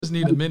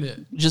just need a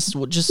minute. Just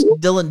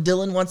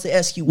Dylan wants to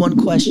ask you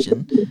one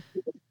question.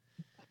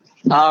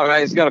 All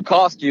right, it's gonna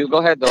cost you. Go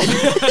ahead, though.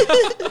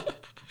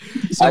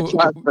 So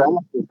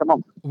Come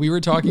on. we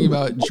were talking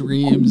about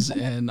dreams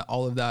and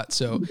all of that.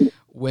 So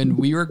when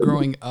we were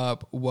growing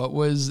up, what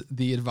was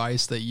the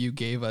advice that you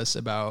gave us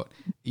about,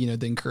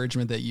 the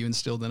encouragement that you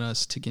instilled in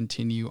us to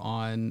continue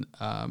on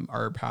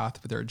our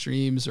path with our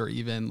dreams, or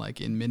even like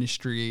in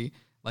ministry?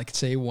 Like,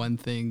 say one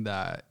thing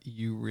that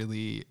you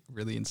really,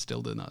 really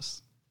instilled in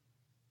us.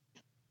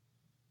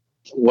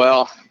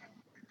 Well,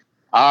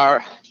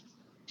 my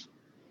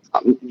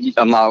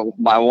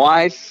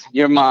wife,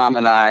 your mom,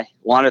 and I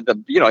wanted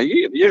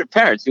you're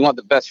parents. You want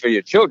the best for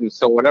your children.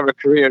 So whatever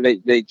career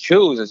they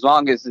choose, as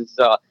long as it's,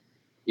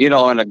 in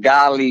a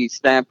godly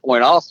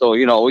standpoint also,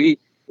 we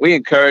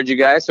encourage you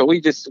guys. So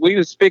we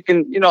were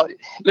speaking,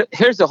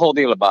 here's the whole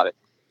deal about it,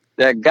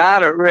 that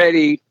God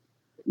already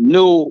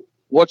knew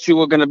what you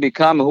were going to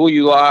become, who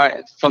you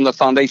are from the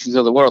foundations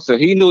of the world. So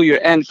he knew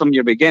your end from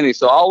your beginning.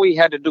 So all we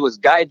had to do is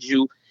guide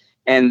you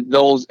in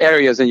those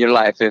areas in your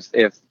life.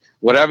 If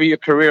whatever your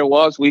career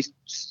was, we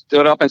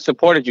stood up and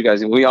supported you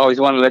guys. And we always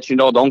want to let you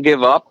know, don't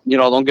give up.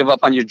 Don't give up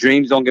on your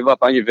dreams. Don't give up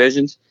on your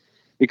visions,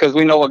 because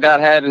we know what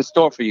God had in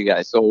store for you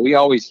guys. So we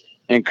always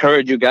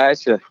encourage you guys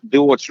to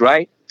do what's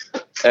right.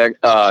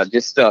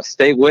 Just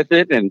stay with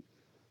it,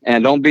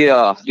 and don't be,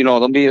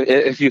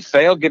 if you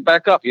fail, get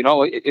back up.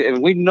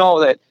 And we know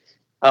that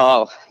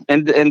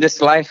in this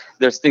life,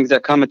 there's things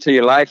that come into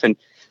your life, and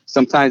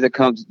sometimes it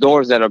comes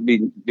doors that are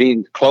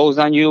being closed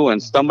on you,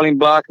 and stumbling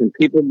blocks, and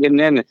people getting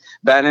in, and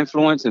bad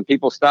influence, and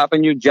people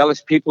stopping you,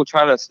 jealous people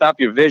try to stop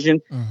your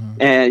vision.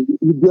 Mm-hmm. And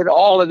you get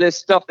all of this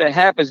stuff that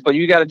happens, but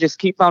you got to just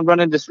keep on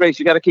running this race.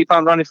 You got to keep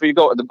on running for your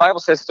goal. The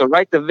Bible says to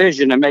write the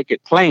vision and make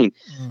it plain.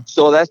 Mm-hmm.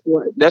 So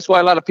that's why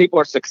a lot of people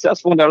are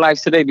successful in their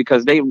lives today,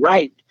 because they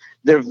write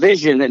their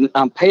vision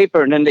on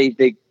paper, and then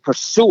they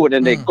pursue it,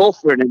 and they go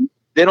for it, and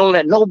they don't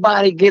let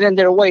nobody get in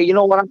their way. You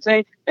know what I'm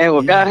saying? And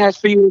what God has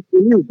for you is for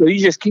you. So you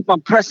just keep on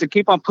pressing,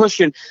 keep on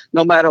pushing,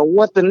 no matter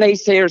what the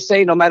naysayers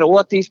say, no matter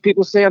what these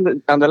people say on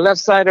the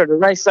left side or the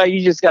right side. You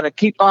just got to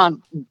keep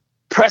on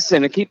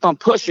pressing and keep on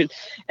pushing.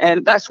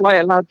 And that's why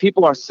a lot of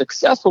people are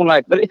successful in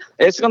life. But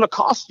it's going to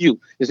cost you.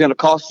 It's going to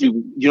cost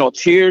you,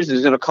 tears.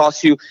 It's going to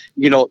cost you,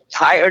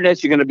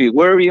 tiredness. You're going to be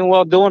worrying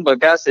while doing. But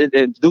God said,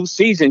 in due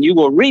season, you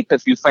will reap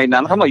if you faint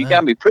not. Come on, you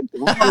got me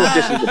preaching.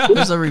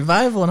 There's a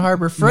revival in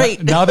Harbor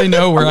Freight. Now they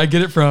know where I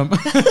get it from.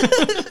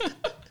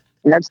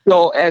 And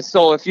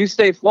so if you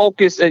stay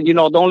focused and,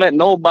 don't let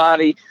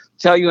nobody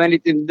tell you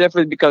anything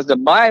different, because the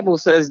Bible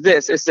says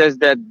this. It says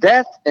that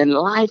death and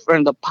life are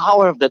in the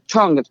power of the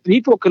tongue. If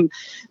people can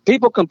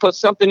put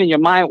something in your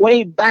mind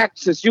way back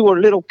since you were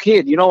a little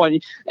kid,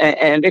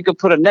 and they could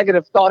put a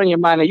negative thought in your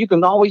mind, and you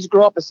can always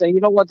grow up and say,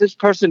 this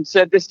person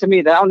said this to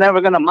me, that I'm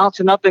never going to amount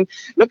to nothing.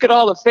 Look at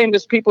all the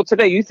famous people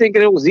today. You think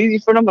it was easy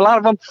for them? A lot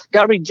of them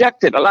got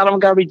rejected. A lot of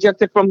them got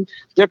rejected from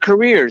their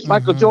careers. Mm-hmm.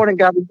 Michael Jordan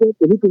got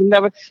rejected. He could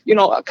never,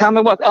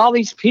 Commonwealth, all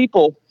these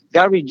people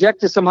got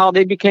rejected. Somehow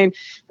they became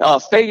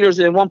failures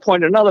at one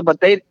point or another,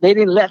 but they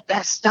didn't let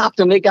that stop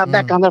them. They got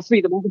back on their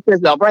feet. The Bible says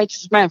the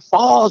righteous man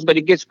falls, but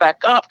he gets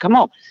back up. Come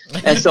on.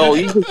 And so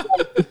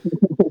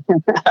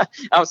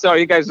I'm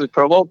sorry, you guys are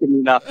provoking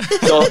me now.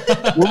 So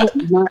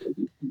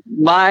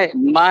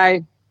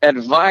my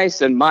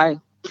advice and my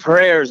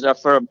prayers are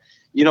for,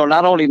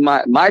 not only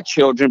my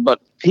children, but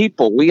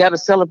people. We got to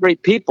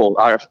celebrate people.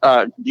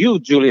 You,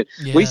 Julian,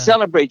 we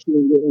celebrate you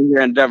in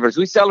your endeavors.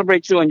 We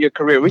celebrate you in your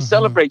career. We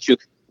celebrate you.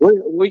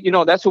 We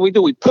that's what we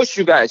do. We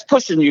pushing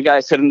you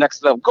guys to the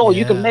next level. Go,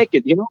 you can make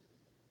it,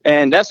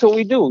 and that's what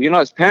we do.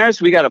 As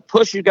parents, we got to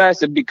push you guys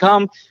to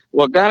become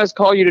what God has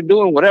called you to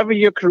do, and whatever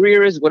your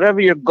career is, whatever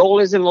your goal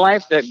is in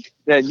life,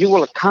 that you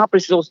will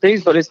accomplish those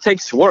things. But it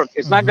takes work.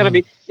 It's not going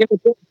to be.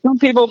 Some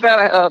people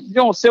got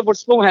silver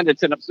spoon handed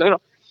to them,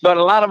 but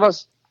a lot of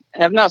us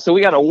have not. So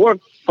we got to work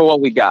for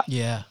what we got.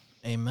 Yeah.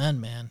 Amen,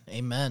 man.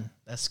 Amen.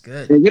 That's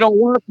good. If you don't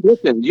work,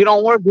 listen. You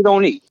don't work, you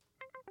don't eat.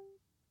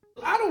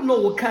 I don't know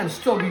what kind of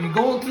struggle you're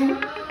going through.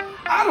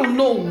 I don't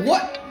know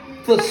what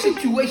the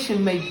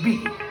situation may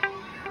be,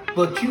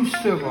 but you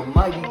serve a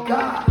mighty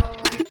God.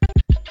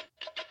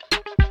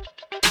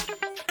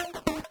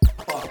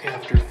 Fuck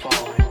after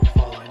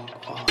falling.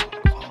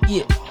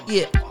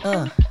 Yeah.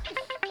 I'm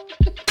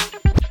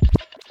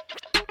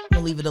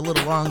gonna leave it a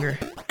little longer.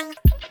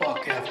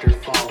 Fuck after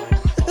falling.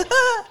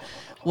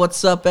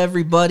 What's up,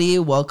 everybody?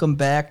 Welcome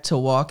back to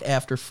Walk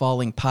After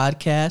Falling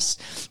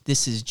podcast.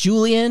 This is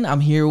Julian. I'm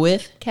here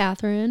with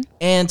Catherine.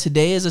 And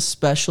today is a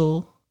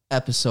special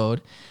episode.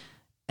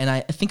 And I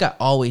think I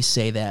always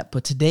say that,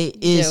 but today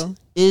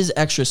is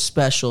extra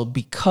special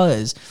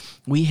because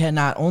we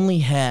not only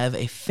have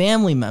a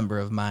family member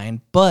of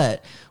mine,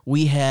 but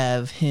we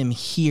have him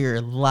here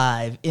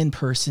live in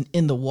person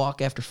in the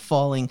Walk After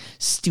Falling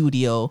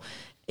studio,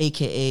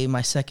 aka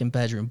my second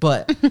bedroom.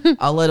 But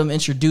I'll let him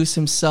introduce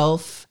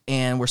himself,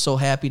 and we're so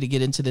happy to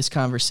get into this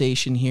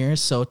conversation here.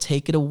 So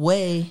take it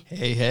away.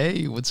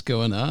 Hey, what's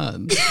going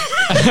on?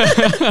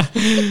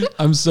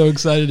 I'm so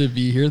excited to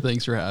be here.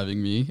 Thanks for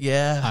having me.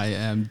 Yeah. I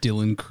am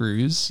Dylan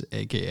Cruz,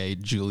 aka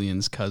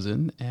Julian's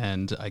cousin,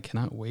 and I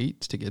cannot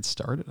wait to get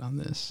started on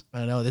this.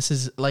 I know this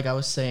is, like I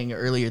was saying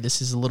earlier,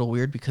 this is a little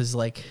weird because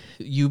like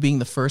you being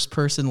the first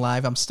person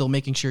live, I'm still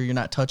making sure you're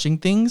not touching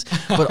things,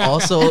 but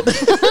also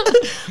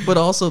but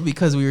also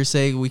because we were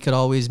saying we could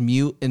always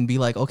mute and be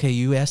like, okay,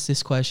 you asked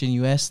this question,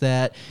 you asked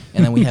that,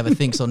 and then we have a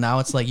thing. So now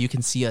it's like you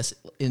can see us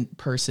in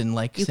person,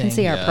 like You saying, can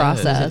see our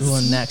process. What is it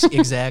doing next?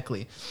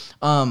 Exactly.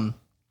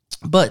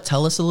 But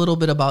tell us a little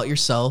bit about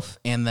yourself,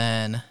 and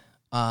then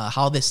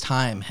how this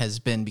time has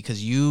been,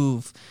 because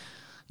you've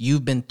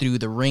been through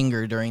the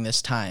ringer during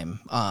this time.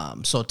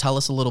 So tell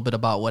us a little bit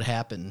about what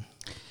happened.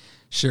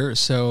 Sure.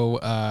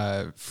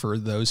 So for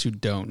those who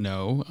don't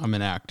know, I'm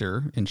an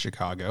actor in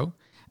Chicago.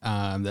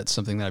 That's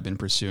something that I've been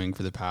pursuing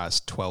for the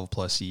past 12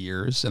 plus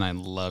years, and I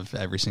love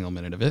every single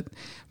minute of it.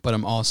 But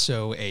I'm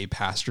also a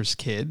pastor's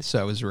kid, so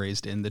I was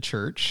raised in the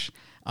church.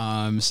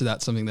 So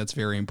that's something that's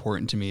very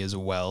important to me as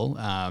well.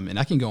 And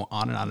I can go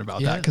on and on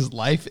about that because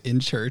life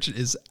in church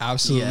is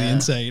absolutely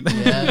insane.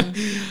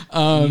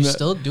 Yeah. You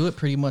still do it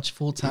pretty much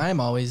full time,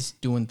 always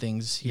doing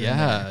things here and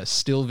there.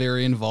 Still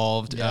very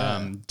involved.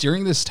 Yeah.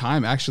 During this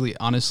time, actually,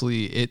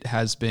 honestly, it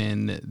has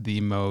been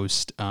the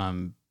most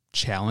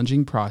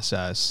challenging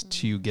process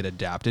to get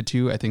adapted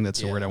to. I think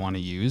that's the word I want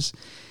to use,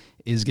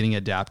 is getting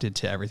adapted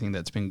to everything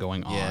that's been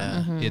going on.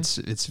 Yeah.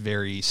 It's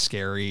very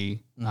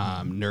scary,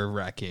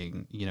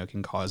 nerve-wracking,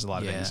 can cause a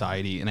lot of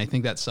anxiety. And I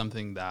think that's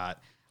something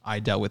that I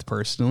dealt with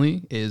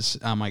personally, is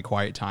on my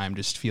quiet time,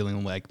 just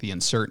feeling like the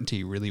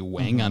uncertainty really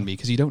weighing on me,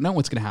 because you don't know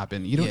what's going to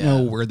happen. You don't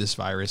know where this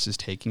virus is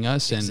taking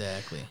us.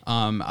 Exactly.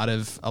 And out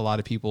of a lot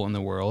of people in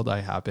the world, I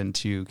happened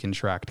to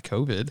contract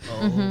COVID.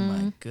 Oh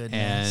my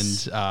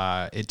goodness.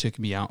 And it took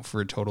me out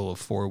for a total of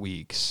 4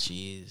 weeks.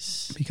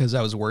 Jeez. Because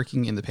I was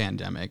working in the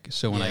pandemic.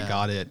 So when I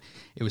got it,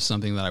 it was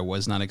something that I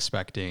was not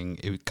expecting.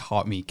 It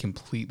caught me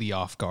completely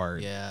off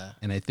guard. Yeah.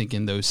 And I think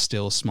in those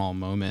still small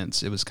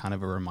moments, it was kind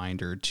of a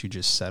reminder to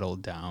just settle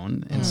down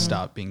and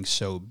stop being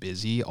so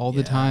busy all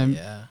the time.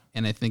 Yeah.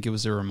 And I think it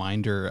was a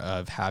reminder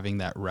of having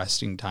that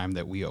resting time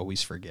that we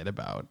always forget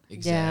about.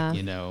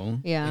 Exactly.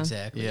 Yeah.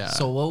 Exactly. Yeah.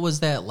 So what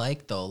was that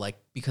like though? Like,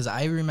 because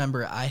I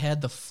remember I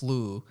had the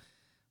flu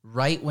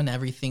right when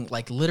everything,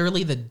 like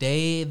literally the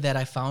day that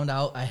I found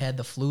out I had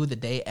the flu, the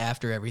day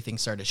after everything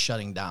started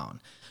shutting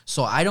down.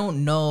 So I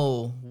don't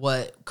know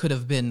what could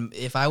have been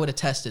if I would have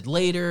tested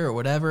later or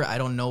whatever. I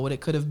don't know what it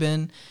could have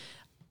been.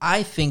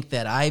 I think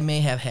that I may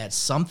have had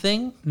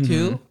something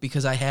too,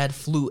 because I had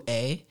flu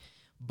A,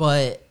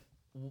 but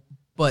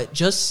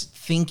just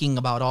thinking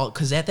about all,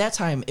 because at that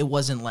time it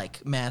wasn't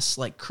like mass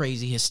like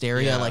crazy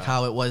hysteria like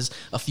how it was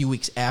a few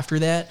weeks after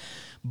that.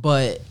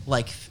 But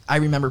like I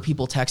remember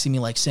people texting me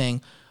like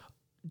saying,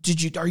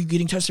 are you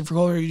getting tested for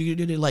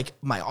COVID? Like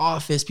my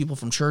office, people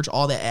from church,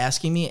 all that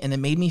asking me, and it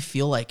made me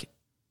feel like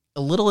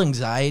a little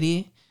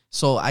anxiety.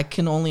 So I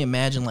can only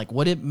imagine, like,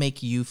 what did it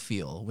make you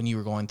feel when you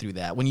were going through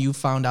that? When you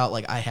found out,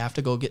 like, I have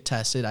to go get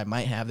tested, I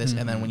might have this,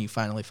 and then when you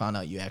finally found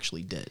out you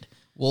actually did.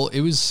 Well,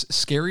 it was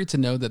scary to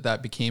know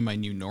that became my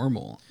new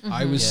normal.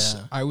 I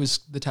was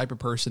the type of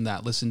person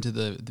that listened to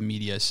the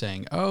media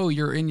saying, "Oh,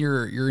 you're in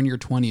your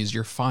 20s,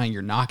 you're fine,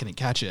 you're not going to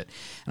catch it."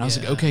 And I was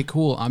like, "Okay,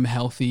 cool. I'm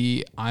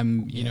healthy.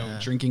 I'm,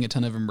 drinking a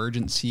ton of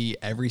Emergency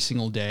every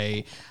single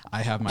day.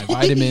 I have my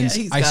vitamins.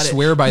 I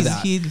swear by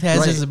that." He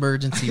has his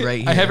Emergency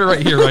right here. I have it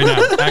right here right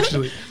now,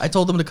 actually. I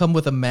told him to come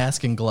with a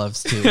mask and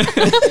gloves too.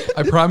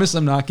 I promise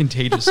I'm not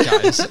contagious,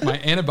 guys. My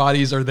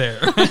antibodies are there.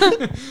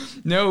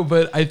 No,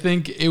 but I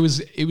think it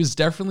was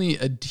definitely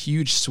a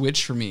huge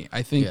switch for me.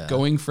 I think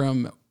going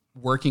from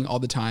working all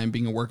the time,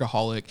 being a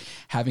workaholic,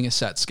 having a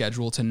set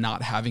schedule, to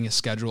not having a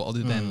schedule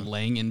other than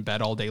laying in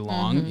bed all day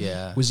long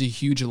was a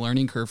huge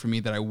learning curve for me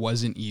that I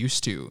wasn't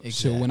used to. Exactly.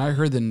 So when I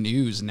heard the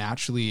news,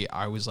 naturally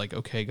I was like,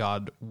 okay,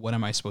 God, what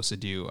am I supposed to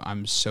do?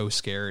 I'm so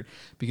scared,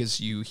 because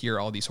you hear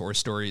all these horror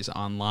stories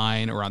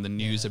online or on the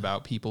news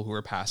about people who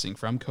are passing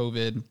from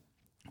COVID,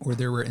 or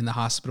they were in the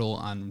hospital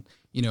on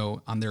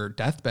their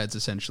deathbeds,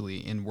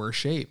 essentially in worse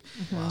shape.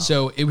 Wow.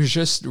 So it was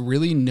just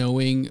really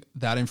knowing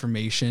that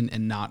information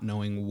and not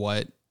knowing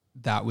what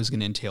that was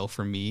going to entail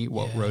for me,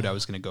 what road I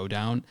was going to go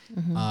down,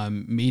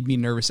 made me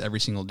nervous every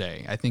single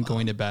day. I think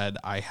going to bed,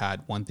 I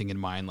had one thing in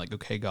mind, like,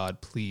 okay, God,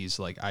 please,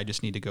 like, I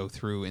just need to go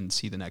through and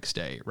see the next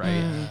day.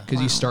 Right.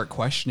 Because you start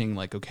questioning,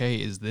 like, okay,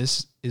 is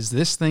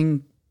this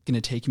thing going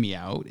to take me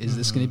out? Is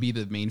this going to be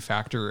the main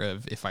factor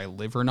of if I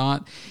live or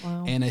not?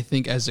 Wow. And I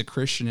think as a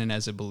Christian and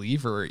as a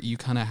believer, you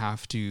kind of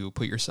have to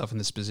put yourself in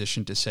this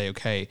position to say,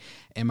 okay,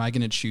 am I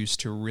going to choose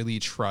to really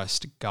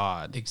trust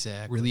God?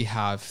 Exactly. Really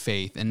have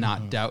faith and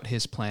not doubt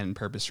his plan and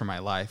purpose for my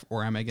life?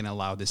 Or am I going to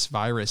allow this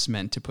virus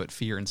meant to put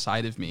fear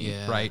inside of me,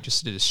 right?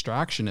 Just a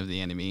distraction of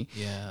the enemy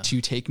to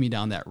take me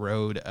down that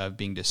road of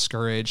being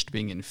discouraged,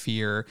 being in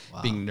fear,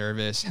 being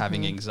nervous,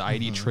 having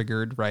anxiety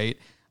triggered, right?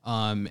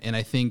 And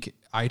I think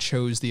I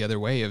chose the other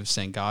way of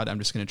saying, God, I'm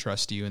just going to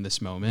trust you in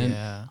this moment.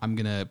 Yeah. I'm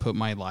going to put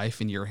my life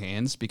in your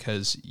hands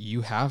because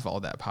you have all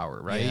that power,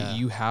 right? Yeah.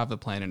 You have a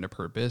plan and a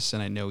purpose,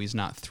 and I know he's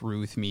not through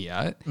with me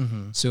yet.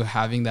 Mm-hmm. So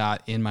having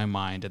that in my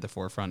mind at the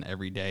forefront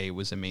every day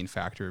was a main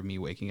factor of me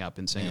waking up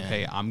and saying,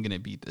 okay, I'm going to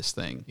beat this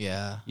thing.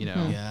 Yeah. You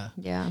know? Yeah.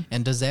 Yeah.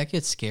 And does that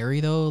get scary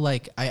though?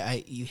 Like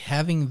you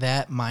having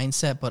that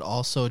mindset, but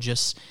also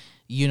just,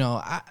 you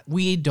know,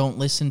 we don't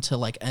listen to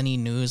like any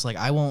news. Like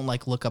I won't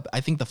like look up.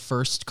 I think the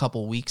first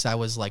couple weeks I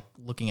was like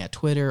looking at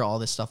Twitter, all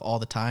this stuff all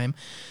the time,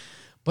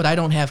 but I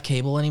don't have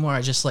cable anymore.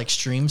 I just like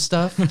stream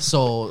stuff.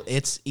 So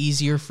it's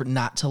easier for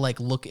not to like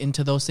look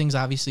into those things.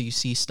 Obviously you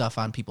see stuff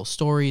on people's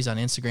stories on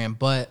Instagram,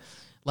 but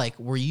like,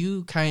 were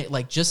you kind of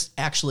like just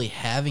actually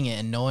having it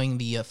and knowing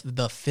the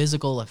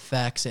physical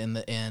effects and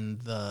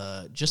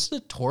the just the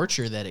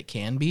torture that it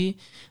can be?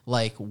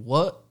 Like,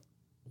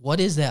 what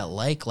is that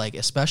like? Like,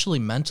 especially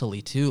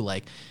mentally too.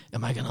 Like,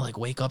 am I gonna like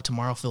wake up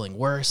tomorrow feeling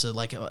worse? Or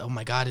like, oh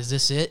my God, is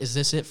this it? Is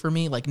this it for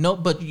me? Like, no,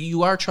 but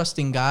you are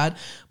trusting God,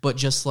 but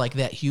just like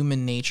that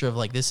human nature of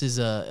like, this is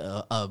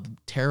a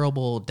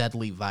terrible,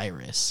 deadly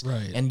virus,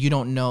 Right. And you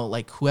don't know,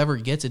 like, whoever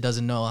gets it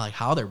doesn't know like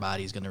how their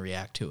body's gonna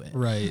react to it.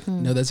 Right.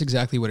 No, that's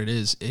exactly what it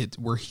is.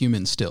 We're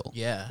human still.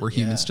 Yeah, We're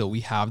human yeah. still.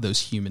 We have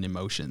those human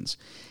emotions.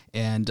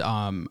 And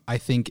I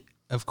think,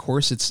 of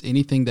course, it's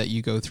anything that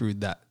you go through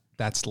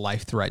that's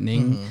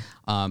life-threatening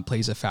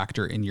plays a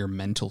factor in your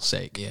mental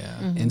sake. Yeah.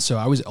 And so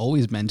I was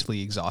always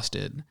mentally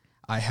exhausted.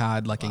 I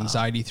had like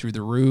anxiety through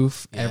the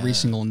roof every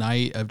single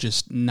night of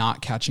just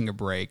not catching a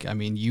break. I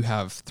mean, you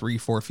have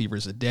 3-4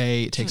 fevers a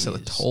day. It takes a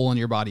toll on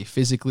your body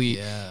physically.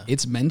 Yeah.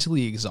 It's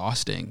mentally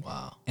exhausting.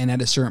 Wow. And at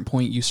a certain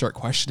point you start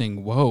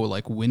questioning, whoa,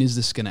 like when is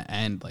this going to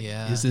end? Like,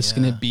 is this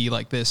going to be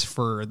like this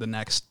for the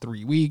next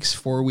 3 weeks,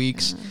 4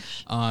 weeks?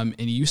 And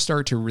you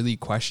start to really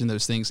question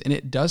those things, and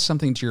it does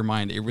something to your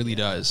mind. It really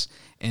does.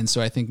 And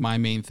so I think my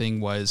main thing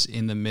was,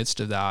 in the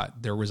midst of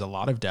that, there was a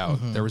lot of doubt.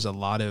 There was a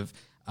lot of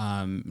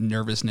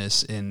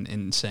nervousness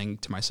in saying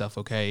to myself,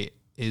 okay,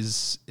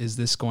 is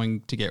this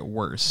going to get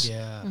worse?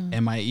 Yeah.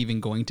 Am I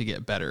even going to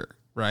get better?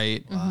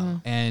 Right.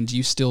 And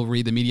you still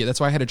read the media. That's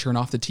why I had to turn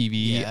off the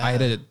TV. Yeah. I had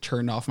to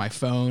turn off my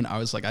phone. I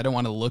was like, I don't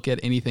want to look at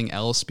anything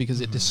else because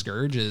it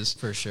discourages,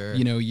 For sure.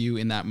 you know, you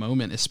in that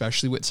moment,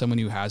 especially with someone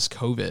who has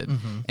COVID.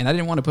 And I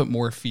didn't want to put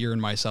more fear in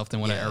myself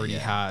than what I already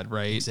had.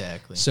 Right.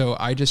 Exactly. So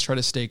I just try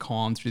to stay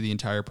calm through the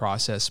entire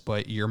process,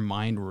 but your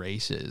mind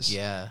races.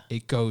 Yeah.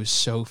 It goes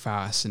so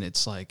fast, and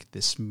it's like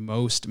this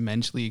most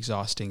mentally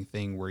exhausting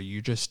thing where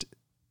you're just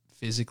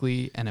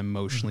physically and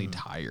emotionally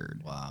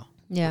tired. Wow.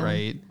 Yeah.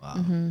 Right.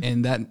 Wow.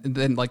 And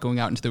then like going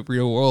out into the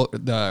real world,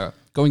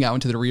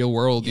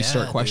 you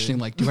start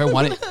questioning, like, do I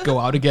want to go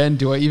out again?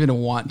 Do I even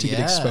want to get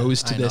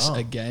exposed to this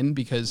again?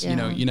 Because, you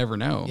know, you never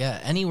know. Yeah.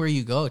 Anywhere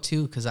you go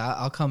too. Cause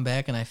I'll come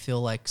back and I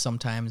feel like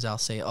sometimes I'll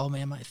say, oh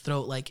man, my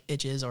throat like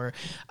itches, or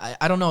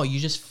I don't know.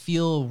 You just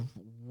feel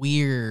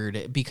weird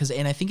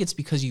and I think it's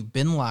because you've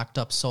been locked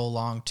up so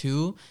long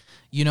too.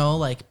 You know,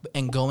 like,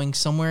 and going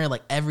somewhere,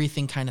 like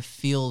everything kind of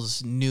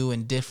feels new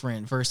and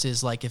different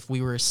versus like if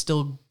we were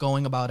still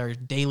going about our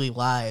daily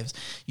lives,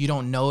 you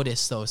don't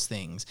notice those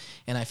things.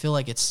 And I feel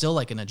like it's still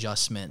like an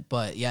adjustment,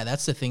 but yeah,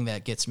 that's the thing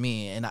that gets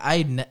me. And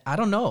I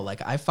don't know,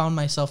 like I found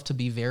myself to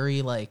be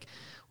very like,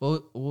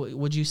 well,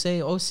 would you say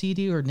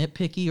OCD or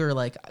nitpicky, or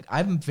like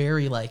I'm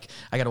very like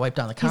I gotta wipe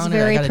down the counter.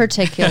 He's very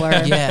particular.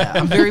 Yeah,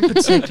 I'm very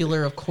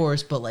particular, of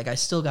course, but like I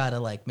still gotta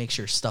like make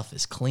sure stuff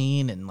is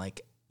clean and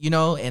like, you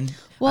know, and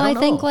well, I I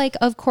think know. like,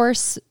 of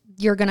course,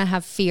 you're going to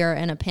have fear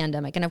in a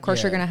pandemic. And of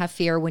course, you're going to have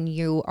fear when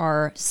you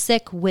are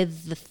sick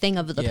with the thing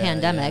of the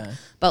pandemic. Yeah.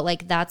 But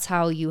like, that's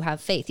how you have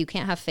faith. You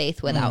can't have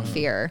faith without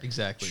fear.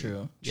 Exactly.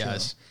 True.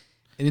 Yes.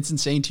 And it's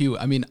insane too.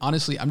 I mean,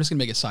 honestly, I'm just gonna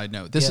make a side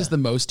note. This is the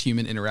most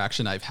human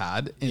interaction I've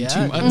had in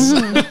 2 months.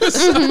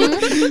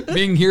 So,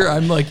 being here,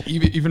 I'm like,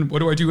 even what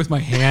do I do with my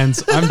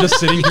hands? I'm just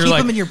sitting here Keep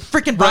like them in your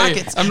freaking right.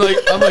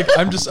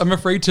 pockets. I'm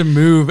afraid to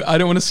move. I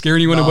don't want to scare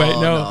anyone away.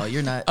 No,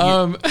 you're not.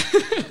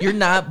 You're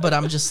not. But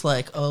I'm just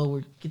like, oh,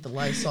 we're get the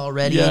Lysol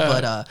ready. Yeah.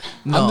 But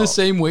no. I'm the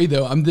same way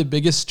though. I'm the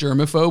biggest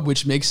germaphobe,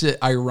 which makes it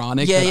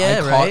ironic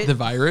that I caught the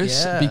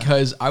virus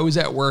because I was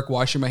at work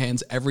washing my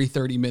hands every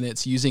 30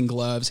 minutes using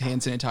gloves,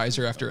 hand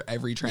sanitizer after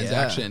every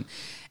transaction.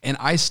 And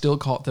I still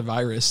caught the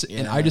virus,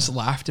 and I just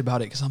laughed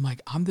about it because I'm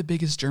like, I'm the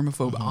biggest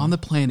germaphobe on the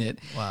planet,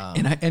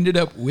 and I ended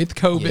up with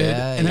COVID,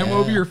 and I'm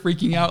over here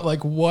freaking out,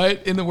 like,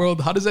 what in the world?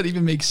 How does that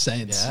even make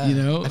sense? You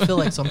know, I feel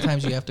like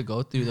sometimes you have to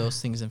go through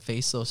those things and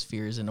face those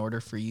fears in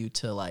order for you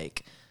to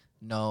like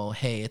know,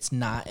 hey, it's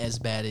not as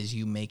bad as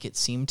you make it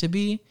seem to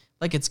be.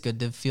 Like, it's good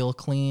to feel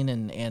clean,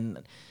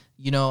 and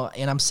you know,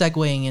 and I'm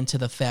segueing into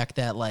the fact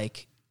that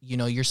like, you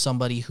know, you're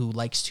somebody who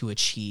likes to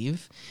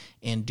achieve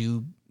and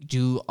do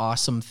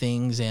awesome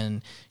things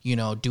and, you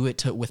know, do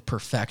it with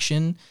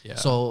perfection. Yeah.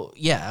 So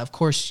yeah, of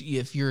course,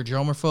 if you're a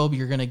germaphobe,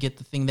 you're going to get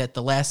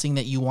the last thing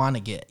that you want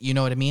to get, you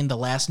know what I mean? The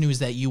last news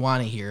that you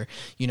want to hear,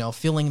 you know,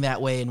 feeling that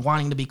way and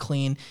wanting to be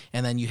clean.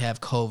 And then you have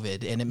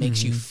COVID and it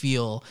makes you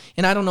feel,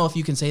 and I don't know if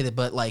you can say that,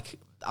 but like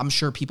I'm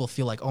sure people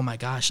feel like, oh my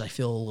gosh, I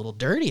feel a little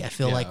dirty. I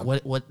feel like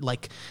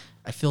like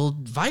I feel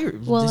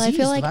virus. Well, disease, I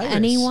feel like virus.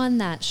 anyone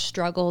that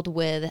struggled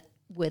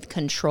with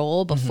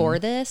control before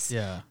this,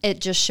 it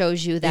just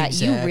shows you that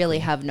you really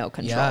have no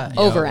control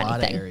over a lot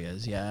anything. Of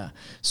areas,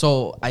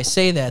 So I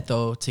say that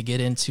though to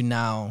get into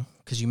now,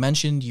 because you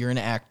mentioned you're an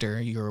actor,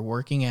 you're a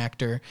working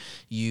actor.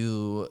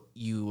 You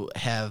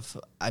have,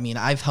 I mean,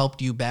 I've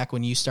helped you back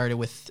when you started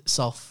with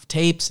self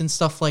tapes and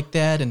stuff like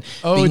that, and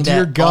being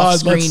dear that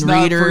God, let's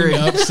not bring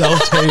up self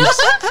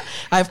tapes.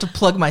 I have to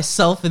plug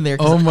myself in there.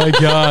 Oh my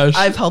gosh,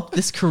 I've helped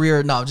this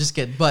career. No, just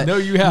kidding. But no,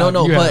 you have.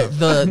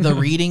 But the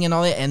reading and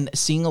all that, and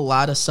seeing a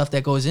lot of stuff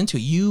that goes into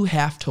it, you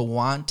have to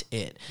want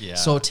it. Yeah.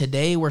 So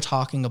today we're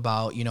talking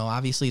about,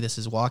 obviously this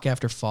is Walk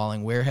After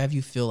Falling. Where have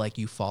you feel like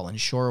you've fallen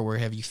short? Where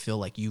have you feel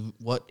like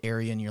what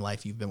area in your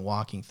life you've been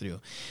walking through,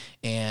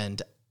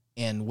 and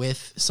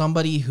with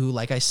somebody who,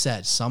 like I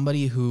said,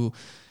 somebody who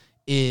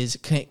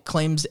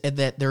claims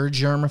that they're a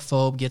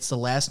germaphobe, gets the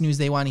last news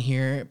they want to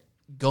hear.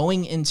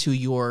 Going into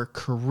your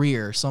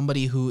career,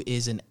 somebody who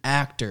is an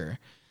actor,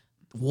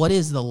 what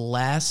is the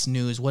last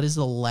news? What is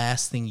the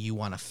last thing you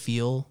want to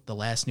feel? The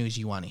last news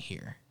you want to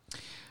hear?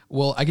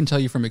 Well, I can tell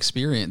you from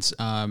experience,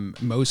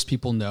 most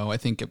people know, I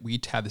think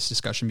we had this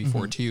discussion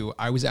before too,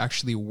 I was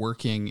actually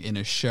working in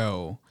a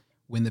show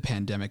when the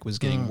pandemic was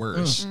getting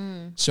worse.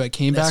 So I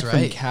came back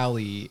from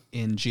Cali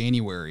in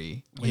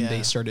January when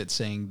they started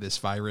saying this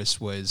virus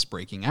was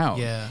breaking out.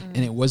 And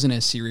it wasn't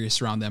as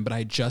serious around them, but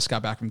I just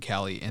got back from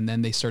Cali, and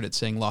then they started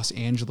saying Los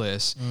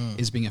Angeles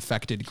is being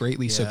affected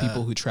greatly. So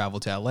people who travel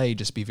to LA,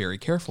 just be very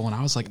careful. And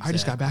I was like, I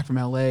just got back from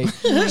LA.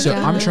 So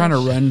I'm trying to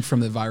run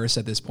from the virus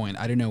at this point.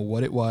 I didn't know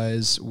what it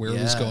was, where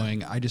it was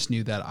going. I just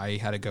knew that I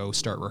had to go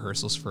start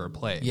rehearsals for a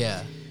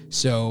play.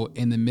 So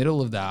in the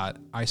middle of that,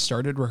 I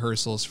started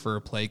rehearsals for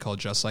a play called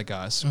Just Like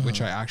Us, which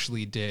I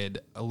actually did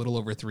a little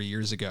over 3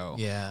 years ago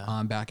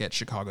back at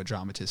Chicago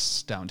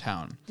Dramatists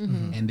downtown.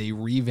 And they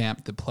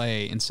revamped the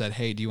play and said,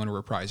 hey, do you want to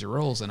reprise your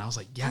roles? And I was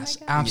like, yes,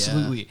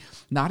 absolutely.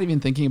 Not even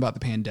thinking about the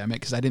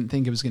pandemic, because I didn't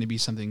think it was going to be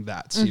something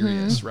that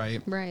serious,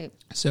 right? Right.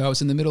 So I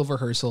was in the middle of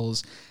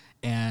rehearsals,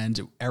 and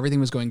everything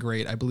was going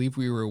great. I believe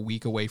we were a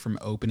week away from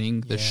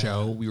opening the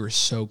show. We were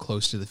so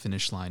close to the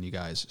finish line, you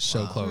guys,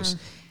 so close.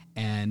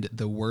 And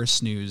the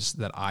worst news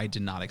that I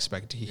did not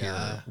expect to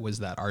hear was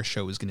that our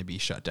show was going to be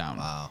shut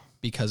down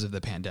because of the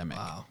pandemic.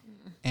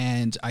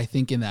 And I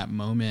think in that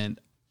moment,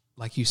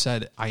 like you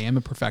said, I am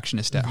a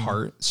perfectionist at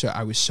heart. So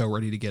I was so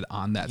ready to get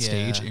on that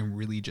stage and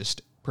really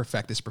just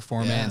perfect this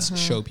performance,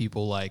 show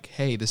people like,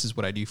 hey, this is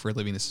what I do for a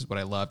living. This is what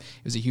I love.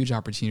 It was a huge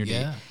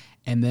opportunity.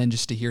 And then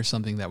just to hear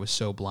something that was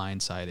so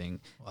blindsiding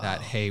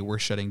that, hey, we're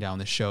shutting down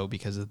the show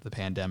because of the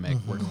pandemic.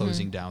 We're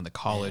closing down the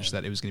college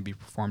that it was going to be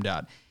performed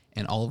at.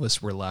 And all of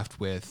us were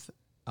left with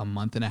a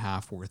month and a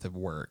half worth of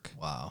work.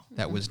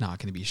 That was not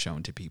going to be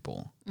shown to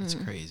people. That's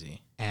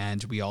crazy.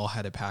 And we all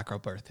had to pack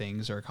up our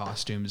things, our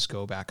costumes,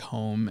 go back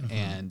home.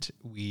 And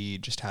we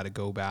just had to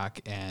go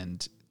back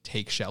and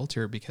take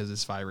shelter because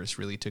this virus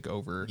really took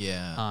over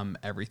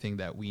everything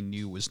that we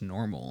knew was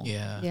normal.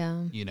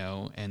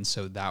 And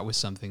so that was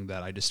something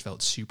that I just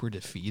felt super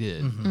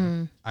defeated.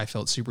 I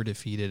felt super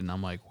defeated, and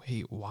I'm like,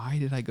 wait, why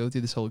did I go through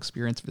this whole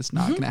experience if it's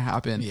not going to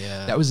happen?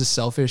 That was a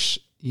selfish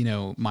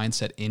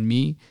mindset in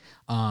me.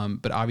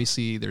 But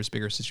obviously there's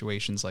bigger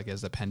situations, like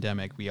as the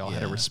pandemic, we all had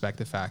to respect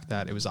the fact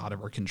that it was out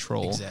of our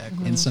control.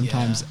 And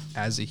sometimes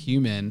as a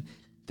human,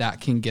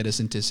 that can get us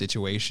into a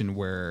situation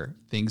where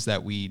things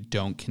that we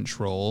don't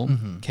control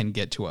can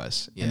get to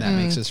us. And that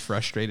makes us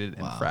frustrated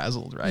and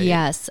frazzled, right?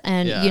 Yes.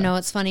 And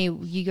it's funny,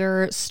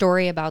 your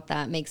story about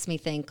that makes me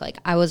think, like,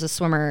 I was a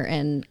swimmer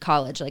in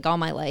college, like all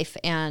my life.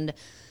 And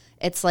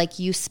it's like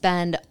you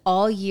spend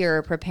all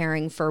year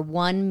preparing for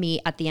one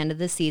meet at the end of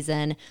the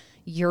season.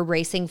 You're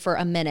racing for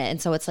a minute.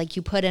 And so it's like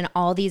you put in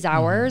all these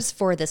hours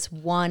for this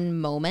one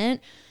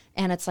moment.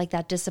 And it's like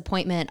that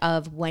disappointment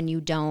of when you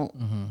don't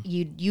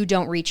you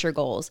don't reach your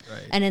goals.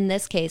 Right. And in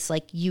this case,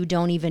 like, you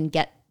don't even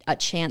get a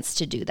chance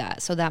to do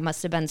that. So that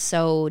must have been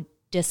so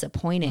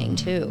disappointing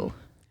too.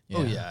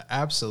 Oh yeah,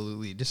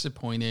 absolutely.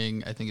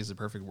 Disappointing, I think, is the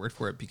perfect word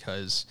for it,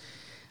 because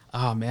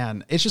oh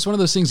man, it's just one of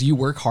those things, you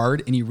work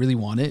hard and you really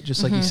want it,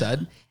 just like you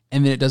said,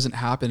 and then it doesn't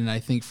happen. And I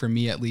think for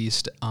me, at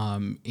least,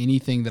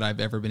 anything that I've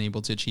ever been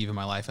able to achieve in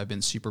my life, I've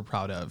been super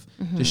proud of,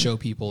 to show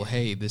people,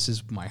 hey, this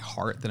is my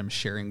heart that I'm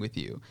sharing with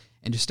you.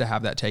 And just to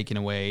have that taken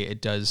away,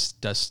 it does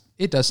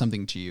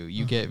something to you.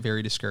 You get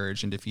very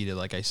discouraged and defeated,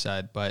 like I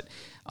said, but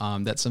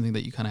that's something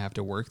that you kind of have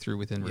to work through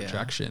within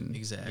rejection.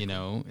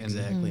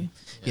 Exactly.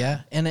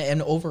 And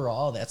And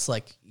overall, that's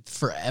like,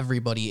 for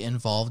everybody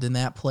involved in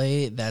that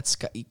play, that's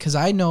because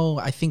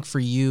I think for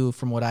you,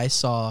 from what I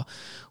saw,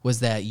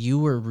 was that you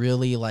were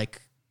really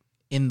like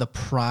in the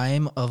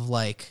prime of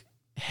like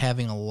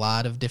having a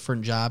lot of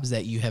different jobs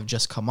that you have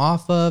just come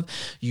off of.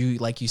 You,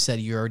 like you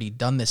said, you already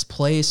done this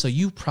play, so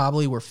you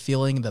probably were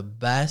feeling the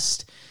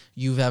best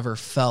you've ever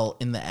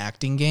felt in the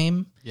acting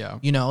game.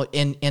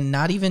 And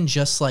not even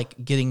just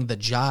like getting the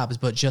jobs,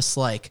 but just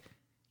like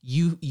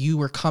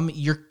you're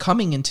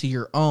coming into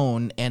your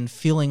own and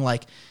feeling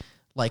like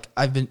like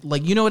I've been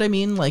like, you know what I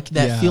mean? Like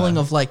that feeling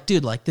of like,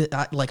 dude, like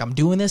like I'm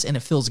doing this and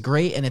it feels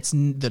great, and it's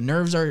the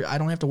nerves are, I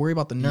don't have to worry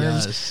about the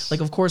nerves. Yes.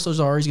 Like, of course those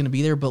are always going to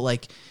be there, but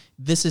like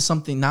this is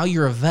something, now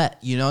you're a vet,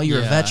 you know, you're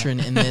a veteran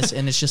in this,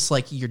 and it's just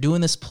like you're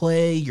doing this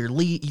play, you're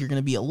going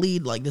to be a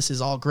lead, like this is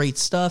all great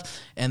stuff,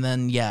 and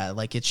then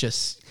like it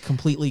just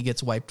completely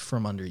gets wiped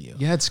from under you.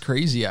 Yeah, it's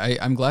crazy.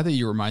 I'm glad that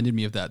you reminded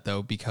me of that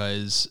though,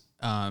 because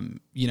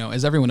you know,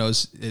 as everyone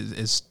knows,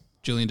 as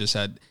Julian just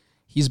said,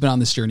 he's been on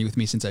this journey with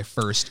me since I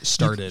first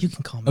started. You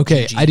can call me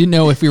Okay, Juji. I didn't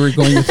know if we were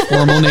going with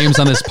formal names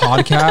on this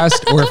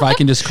podcast or if I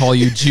can just call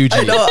you Juji.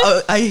 I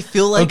know. I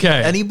feel like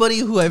Okay. anybody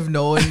who I've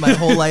known my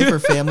whole life or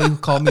family who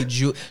call me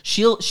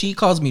she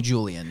calls me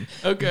Julian.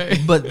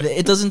 Okay. But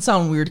it doesn't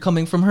sound weird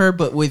coming from her.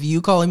 But with you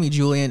calling me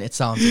Julian, it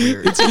sounds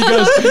weird.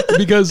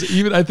 because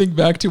even I think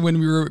back to when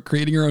we were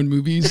creating our own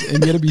movies and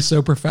you had to be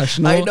so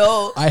professional. I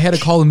know. I had to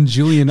call him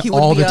Julian He would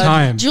all be the on-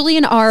 time.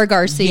 Julian R.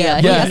 Garcia.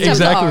 He Yeah, has to have the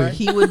exactly. R.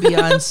 He would be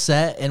on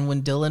set, and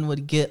when Dylan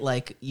would get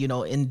like, you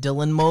know, in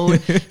Dylan mode,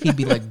 he'd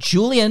be like,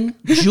 Julian,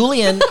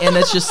 and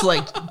it's just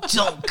like,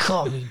 don't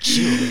call me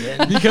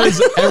Julian.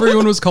 Because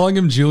everyone was calling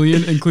him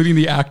Julian, including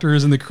the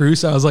actors and the crew.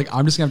 So I was like,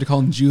 I'm just gonna have to call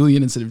him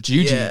Julian instead of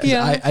Juji. Yeah. 'Cause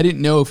Yeah. I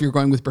didn't know if you were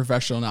going with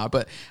professional or not.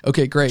 But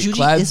okay, great.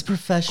 Juji is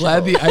professional.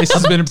 Glad the ice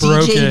has been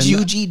broken.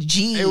 DJ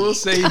Juji. I will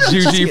say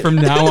Juji from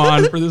now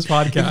on for this You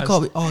can podcast. call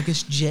me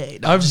August J.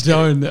 No, I'm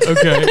done.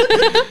 Okay.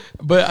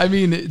 But I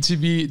mean, to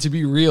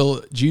be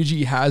real,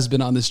 Juji has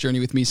been on this journey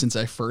with me since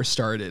I first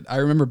started. I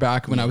remember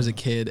back when I was a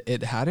kid,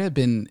 it had to have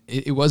been,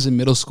 it was in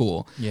middle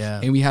school. Yeah.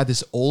 And we had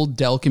this old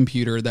Dell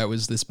computer that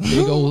was this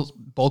big old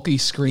bulky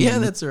screen. Yeah,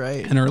 that's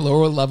right. In our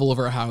lower level of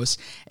our house.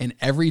 And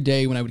every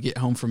day when I would get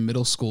home from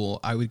middle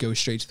school, I would go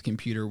straight to the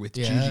computer with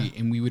Juji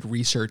and we would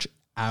research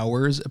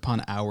hours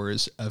upon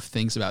hours of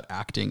things about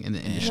acting in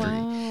the industry.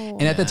 Wow.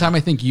 And at the time, I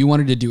think you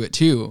wanted to do it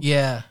too.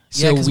 Yeah.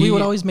 So Yeah, because we we-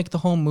 would always make the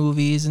home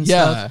movies and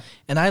Yeah. stuff.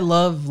 And I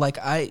love, like,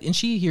 and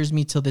she hears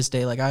me till this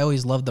day, like, I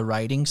always love the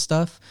writing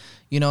stuff,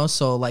 you know?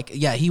 So, like,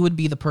 yeah, he would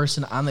be the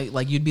person on the,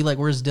 like, you'd be like,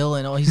 where's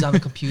Dylan? Oh, he's on the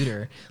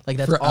computer. Like,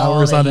 that's For all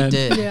hours that on he end.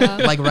 did. Yeah.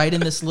 Like, right in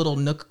this little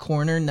nook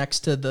corner next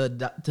to the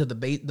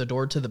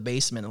door to the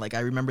basement. Like, I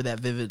remember that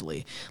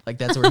vividly. Like,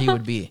 that's where he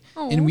would be.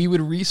 And we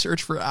would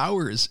research for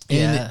hours.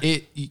 Yeah.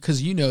 And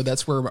because you know,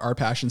 that's where our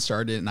passion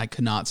started. And I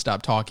could not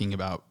stop talking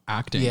about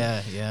acting.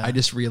 Yeah, yeah. I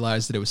just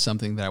realized that it was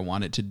something that I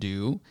wanted to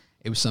do.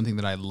 It was something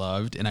that I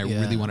loved. And I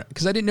Yeah. really wanted,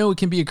 because I didn't know it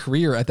can be a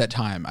career at that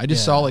time. I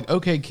just saw like,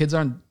 okay, kids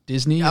on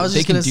Disney, I was they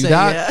just can gonna do say,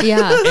 that.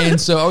 Yeah. And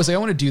so I was like, I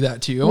want to do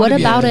that too. I What wanna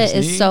be on about it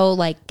Disney. is so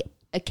like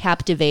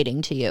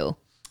captivating to you?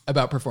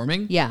 About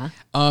performing? Yeah.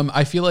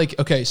 I feel like,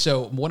 okay,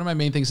 so one of my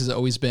main things has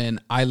always been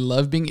I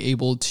love being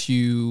able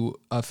to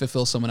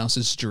fulfill someone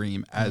else's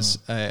dream as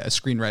a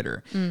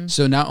screenwriter.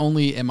 So not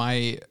only am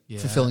I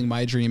fulfilling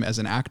my dream as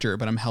an actor,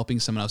 but I'm helping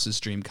someone else's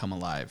dream come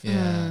alive.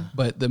 Yeah.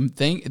 But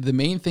the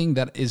main thing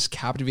that is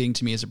captivating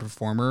to me as a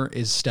performer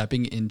is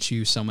stepping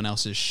into someone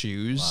else's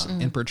shoes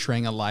and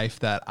portraying a life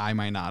that I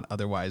might not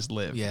otherwise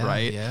live, Yeah,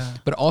 right? yeah.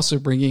 But also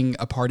bringing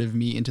a part of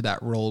me into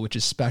that role, which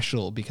is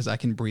special because I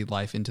can breathe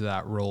life into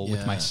that role with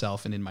Yeah. myself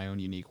and in my own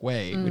unique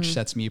way, which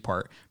sets me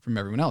apart from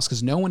everyone else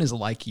because no one is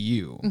like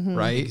you,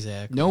 right?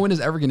 Exactly. No one is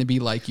ever going to be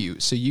like you.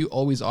 So you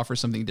always offer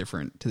something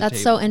different to the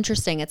That's table. so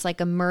interesting. It's like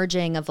a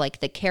merging of like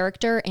the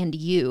character and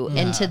you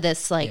into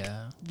this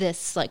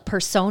like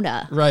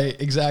persona. Right,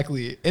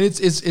 exactly, and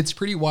it's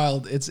pretty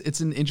wild. It's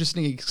an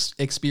interesting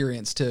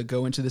experience to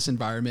go into this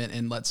environment,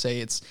 and let's say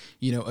it's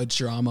a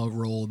drama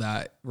role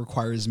that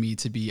requires me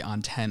to be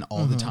on 10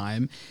 all the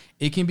time.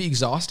 It can be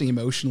exhausting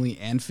emotionally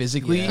and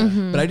physically,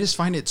 but I just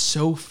find it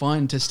so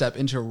fun to step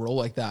into a role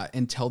like that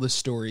and tell the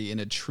story in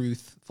a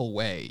truthful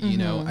way.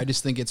 I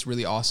just think it's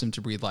really awesome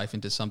to breathe life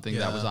into something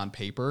that was on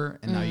paper,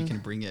 and now you can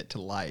bring it to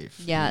life.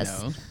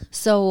 Yes.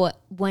 So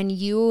when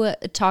you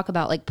talk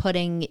about like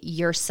putting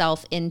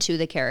yourself into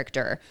the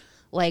character,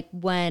 like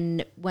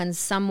when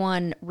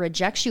someone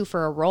rejects you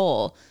for a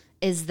role,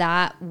 is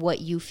that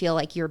what you feel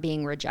like you're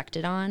being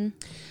rejected on?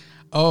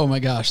 Oh my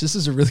gosh, this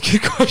is a really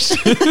good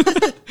question.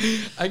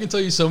 I can tell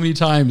you so many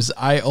times,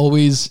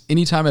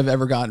 anytime I've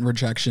ever gotten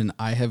rejection,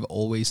 I have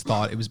always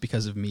thought it was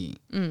because of me.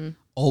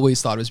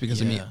 Always thought it was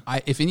because of me.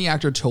 If any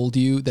actor told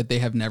you that they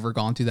have never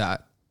gone through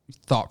that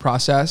thought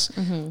process,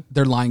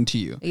 they're lying to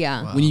you.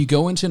 Yeah. Wow. When you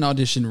go into an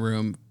audition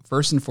room,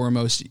 first and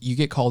foremost, you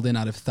get called in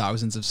out of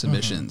thousands of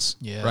submissions,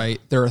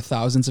 right? There are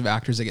thousands of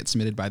actors that get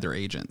submitted by their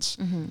agents.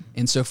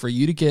 And so for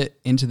you to get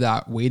into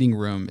that waiting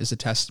room is a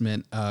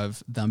testament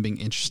of them being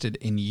interested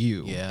in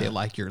you. Yeah. They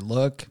like your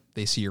look,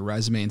 they see your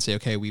resume and say,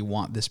 okay, we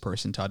want this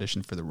person to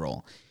audition for the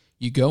role.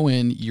 You go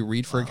in, you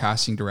read for a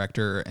casting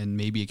director and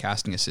maybe a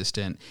casting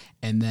assistant,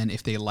 and then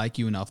if they like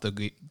you enough,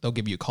 they'll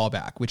give you a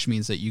callback, which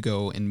means that you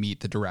go and meet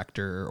the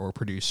director or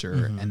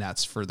producer, and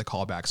that's for the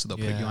callback. So they'll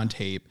put you on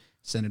tape,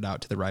 send it out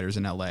to the writers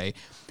in LA.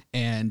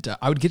 And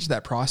I would get to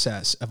that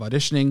process of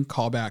auditioning,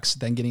 callbacks,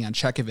 then getting on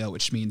check-a-vail,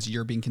 which means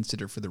you're being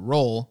considered for the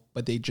role,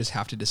 but they just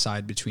have to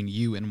decide between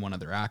you and one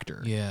other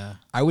actor. Yeah.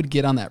 I would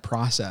get on that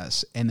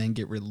process and then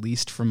get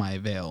released from my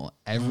avail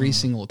every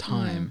single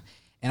time.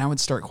 and I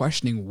would start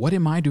questioning, what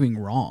am I doing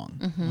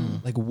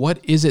wrong? Like, what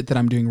is it that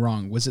I'm doing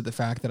wrong? Was it the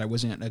fact that I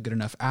wasn't a good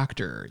enough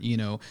actor? You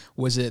know,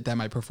 was it that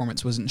my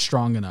performance wasn't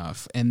strong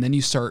enough? And then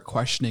you start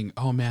questioning,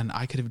 oh man,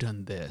 I could have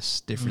done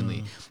this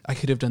differently. I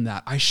could have done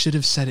that. I should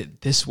have said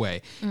it this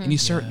way. And you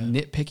start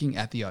nitpicking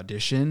at the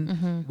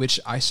audition, which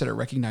I started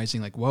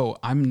recognizing like, whoa,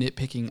 I'm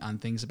nitpicking on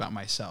things about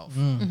myself.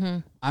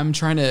 I'm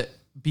trying to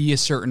be a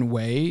certain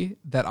way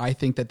that I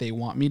think that they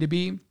want me to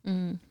be.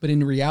 But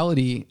in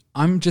reality,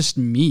 I'm just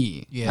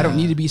me. I don't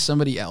need to be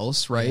somebody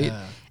else, right?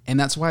 And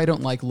that's why I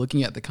don't like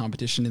looking at the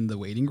competition in the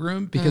waiting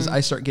room, because I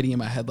start getting in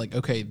my head like,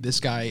 okay, this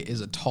guy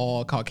is a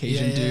tall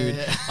Caucasian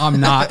dude. I'm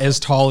not as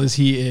tall as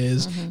he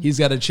is. He's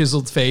got a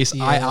chiseled face.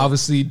 I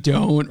obviously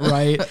don't,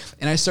 right?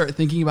 And I start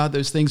thinking about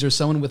those things, or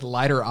someone with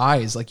lighter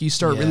eyes. Like you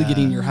start really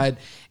getting in your head.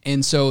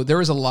 And so there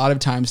was a lot of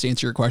times, to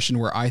answer your question,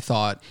 where I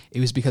thought it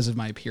was because of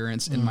my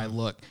appearance and my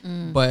look.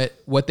 But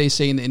what they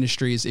say in the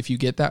industry is if you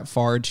get that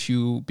far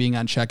to being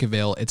on Check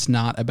Avail, it's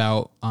not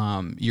about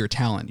your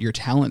talent. Your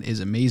talent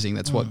is amazing.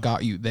 That's what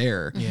got you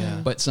there.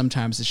 But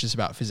sometimes it's just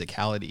about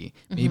physicality.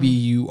 Maybe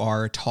you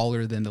are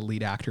taller than the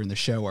lead actor in the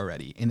show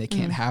already, and they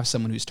can't have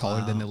someone who's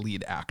taller than the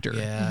lead actor,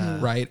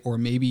 right? Or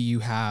maybe you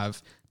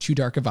have too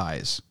dark of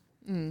eyes.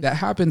 That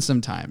happens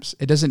sometimes.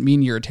 It doesn't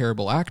mean you're a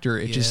terrible actor.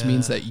 It just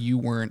means that you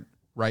weren't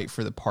right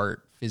for the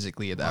part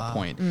physically at that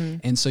point.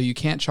 And so you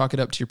can't chalk it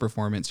up to your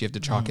performance. You have to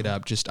chalk it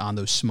up just on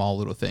those small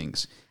little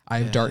things. I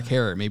have dark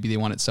hair. Maybe they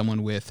wanted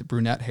someone with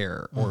brunette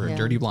hair or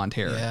dirty blonde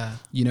hair.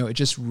 You know, it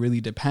just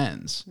really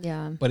depends.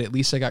 But at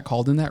least I got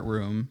called in that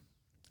room.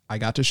 I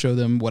got to show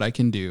them what I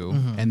can do,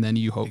 and then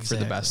you hope for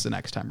the best the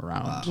next time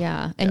around.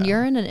 And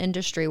you're in an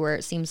industry where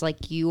it seems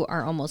like you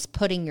are almost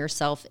putting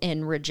yourself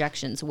in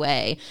rejection's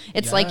way.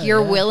 It's like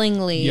you're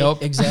willingly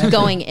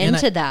going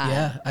into that.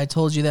 Yeah, I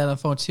told you that on the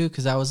phone too,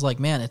 because I was like,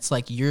 man, it's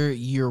like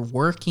you're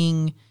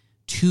working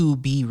to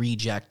be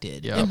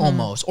rejected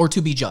almost, or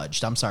to be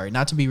judged. I'm sorry,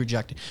 not to be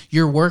rejected.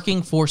 You're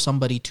working for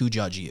somebody to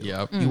judge you.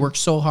 You work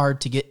so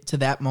hard to get to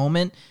that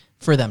moment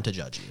for them to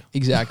judge you.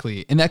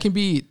 Exactly. And that can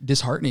be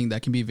disheartening.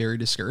 That can be very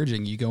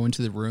discouraging. You go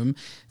into the room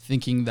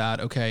thinking that,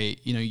 okay,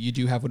 you know, you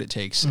do have what it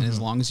takes. And as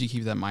long as you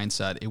keep that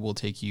mindset, it will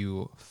take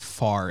you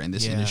far in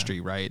this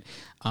industry, right?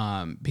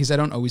 Because I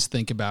don't always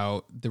think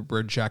about the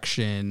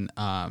rejection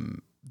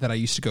that I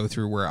used to go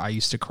through, where I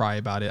used to cry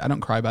about it. I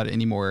don't cry about it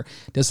anymore.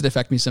 Does it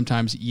affect me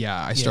sometimes? Yeah.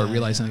 I start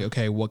realizing like,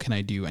 okay, what can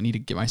I do? I need to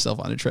get myself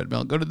on a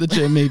treadmill, go to the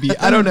gym maybe.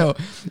 I don't know.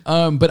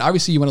 But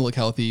obviously you want to look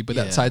healthy, but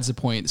that side's the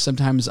point.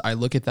 Sometimes I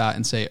look at that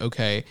and say,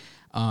 okay,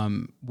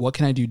 what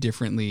can I do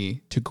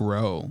differently to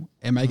grow?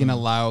 Am I going to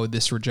allow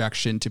this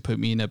rejection to put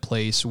me in a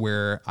place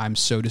where I'm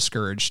so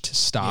discouraged to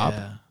stop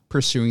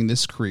pursuing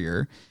this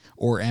career?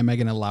 Or am I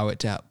going to allow it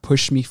to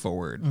push me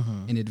forward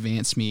and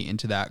advance me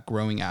into that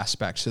growing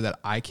aspect so that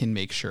I can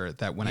make sure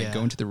that when I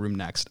go into the room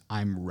next,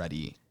 I'm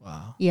ready?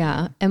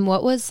 Yeah. And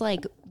what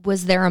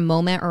was there a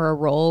moment or a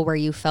role where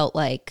you felt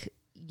like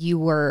you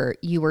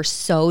were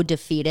so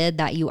defeated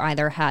that you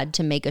either had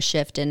to make a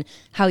shift in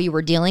how you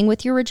were dealing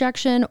with your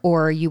rejection,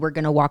 or you were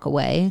going to walk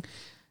away?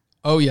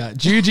 Oh yeah,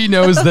 Juji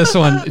knows this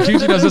one.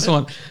 Juji knows this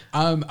one.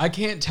 I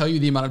can't tell you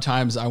the amount of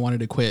times I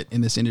wanted to quit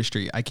in this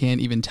industry. I can't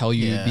even tell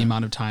you the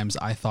amount of times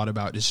I thought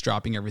about just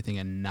dropping everything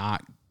and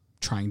not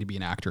trying to be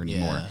an actor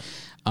anymore.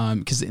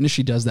 Because the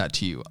industry does that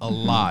to you a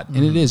lot.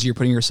 And it is, you're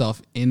putting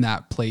yourself in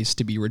that place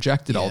to be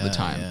rejected all the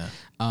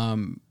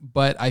time.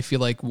 But I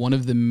feel like one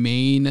of the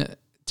main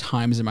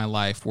times in my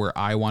life where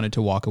I wanted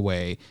to walk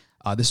away,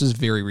 this was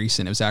very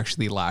recent. It was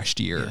actually last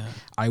year.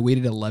 I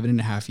waited 11 and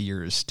a half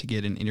years to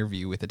get an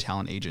interview with a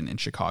talent agent in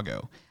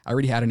Chicago. I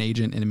already had an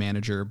agent and a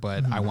manager,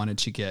 but I wanted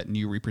to get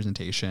new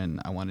representation.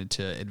 I wanted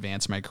to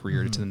advance my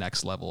career to the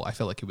next level. I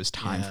felt like it was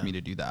time for me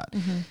to do that.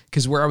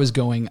 Because where I was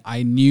going,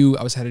 I knew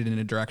I was headed in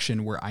a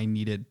direction where I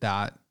needed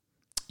that,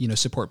 you know,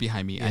 support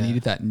behind me. I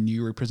needed that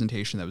new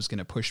representation that was going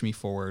to push me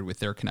forward with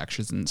their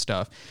connections and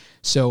stuff.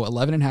 So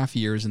 11 and a half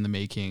years in the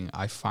making,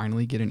 I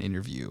finally get an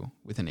interview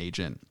with an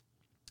agent.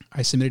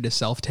 I submitted a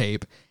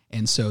self-tape,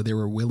 and so they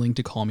were willing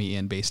to call me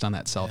in based on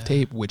that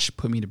self-tape, which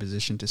put me in a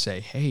position to say,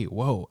 hey,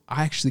 whoa,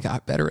 I actually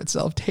got better at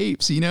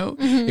self-tapes, you know?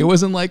 It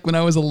wasn't like when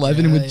I was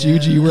 11 with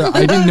Juji where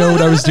I didn't know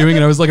what I was doing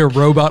and I was like a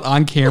robot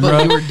on camera.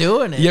 But you were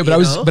doing it. Yeah, but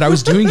I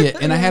was doing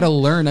it, and I had to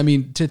learn. I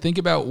mean, to think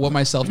about what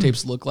my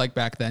self-tapes look like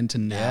back then to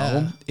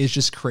now is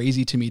just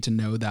crazy to me, to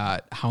know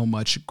that how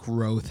much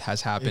growth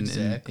has happened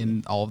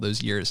in all of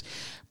those years.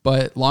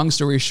 But long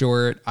story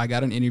short, I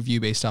got an interview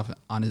based off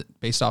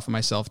of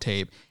my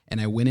self-tape, and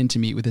I went in to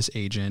meet with this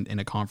agent in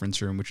a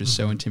conference room, which is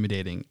so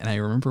intimidating. And I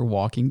remember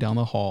walking down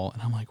the hall,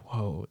 and I'm like,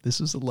 whoa, this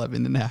was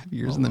 11 and a half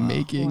years in the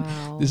making.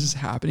 Wow. This is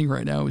happening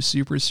right now. It was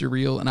super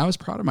surreal. And I was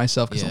proud of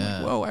myself because I'm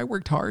like, whoa, I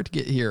worked hard to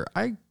get here.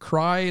 I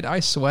cried, I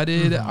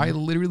sweated, I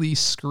literally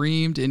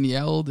screamed and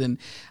yelled. And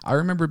I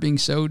remember being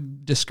so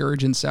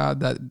discouraged and sad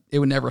that it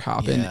would never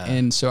happen.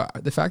 And so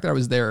the fact that I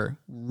was there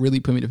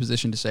really put me in a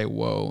position to say,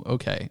 whoa,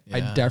 okay,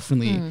 I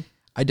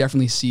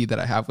definitely see that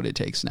I have what it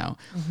takes now.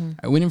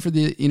 I went in for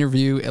the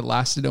interview. It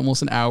lasted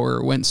almost an hour.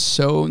 It went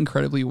so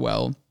incredibly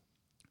well.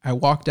 I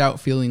walked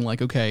out feeling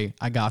like, okay,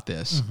 I got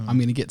this. I'm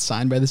going to get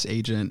signed by this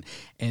agent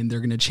and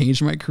they're going to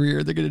change my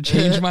career. They're going to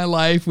change my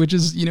life, which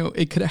is,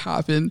 it could have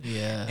happened.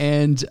 Yeah.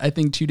 And I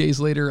think 2 days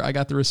later, I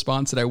got the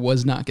response that I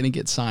was not going to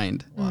get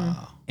signed.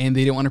 Wow. And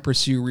they didn't want to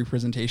pursue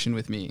representation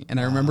with me. And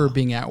I remember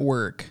being at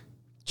work,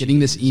 getting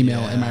this email,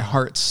 and my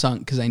heart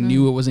sunk because I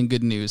knew it wasn't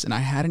good news, and I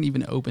hadn't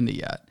even opened it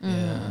yet.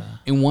 Yeah.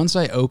 And once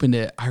I opened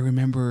it, I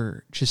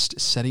remember just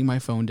setting my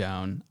phone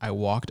down. I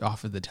walked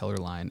off of the teller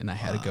line, and I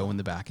had to go in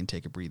the back and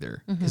take a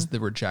breather because the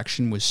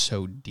rejection was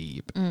so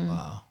deep.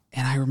 Wow.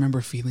 And I remember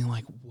feeling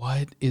like,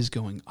 what is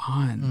going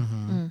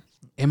on?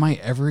 Am I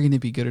ever going to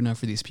be good enough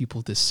for these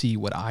people to see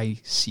what I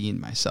see in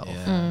myself?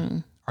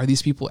 Are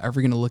these people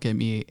ever going to look at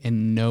me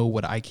and know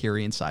what I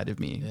carry inside of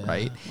me,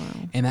 right? Wow.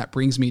 And that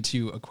brings me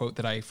to a quote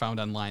that I found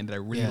online that I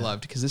really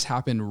loved, because this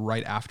happened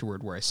right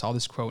afterward, where I saw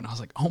this quote and I was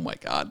like, oh my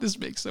God, this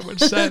makes so much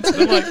sense.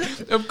 And I'm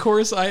like, of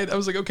course I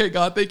was like, okay,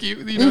 God, thank you.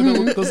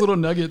 Those little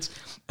nuggets.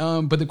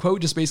 But the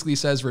quote just basically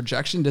says,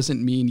 rejection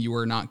doesn't mean you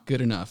are not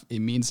good enough. It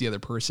means the other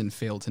person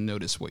failed to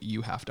notice what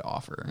you have to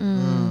offer.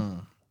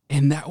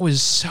 And that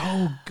was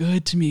so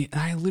good to me. And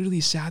I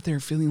literally sat there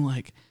feeling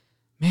like,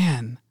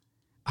 man,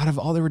 out of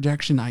all the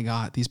rejection I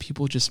got, these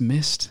people just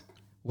missed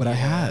what I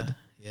had.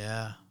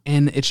 Yeah.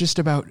 And it's just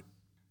about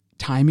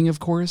timing, of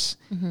course.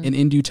 And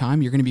in due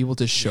time, you're going to be able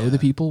to show the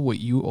people what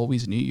you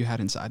always knew you had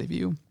inside of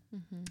you.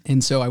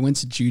 And so I went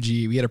to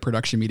Juji. We had a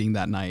production meeting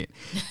that night.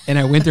 And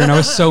I went there and I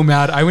was so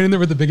mad. I went in there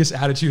with the biggest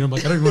attitude. I'm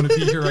like, I don't even want to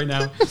be here right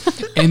now.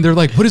 And they're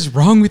like, what is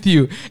wrong with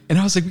you? And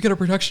I was like, we got a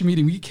production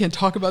meeting. We can't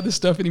talk about this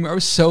stuff anymore. I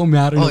was so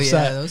mad and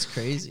upset. Yeah, that was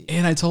crazy.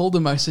 And I told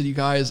them, I said, you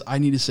guys, I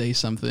need to say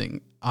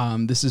something.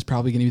 This is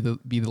probably going to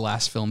be the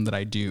last film that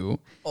I do.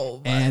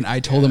 And I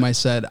told them, I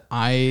said,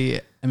 I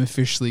am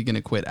officially going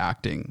to quit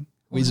acting.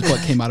 Which is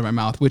what came out of my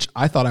mouth, which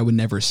I thought I would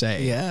never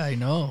say. Yeah, I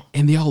know.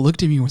 And they all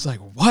looked at me and was like,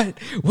 what?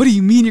 What do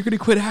you mean you're going to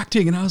quit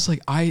acting? And I was like,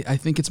 I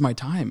think it's my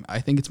time. I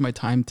think it's my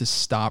time to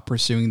stop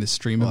pursuing this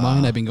dream of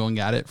mine. I've been going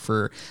at it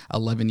for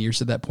 11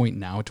 years at that point,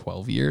 now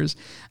 12 years.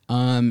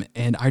 And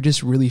I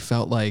just really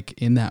felt like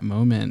in that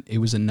moment, it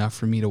was enough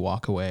for me to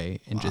walk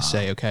away and just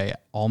say, okay,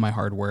 all my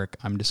hard work,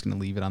 I'm just going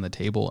to leave it on the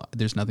table.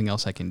 There's nothing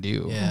else I can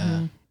do.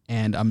 Yeah.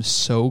 And I'm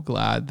so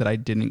glad that I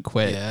didn't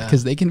quit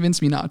because they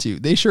convinced me not to.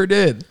 They sure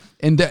did.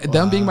 And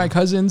them being my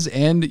cousins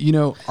and,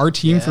 our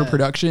team for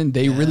production,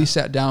 they really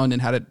sat down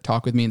and had a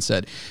talk with me and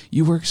said,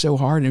 you work so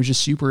hard. And it was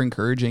just super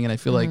encouraging. And I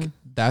feel like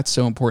that's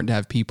so important to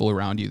have people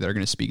around you that are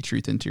going to speak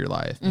truth into your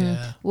life.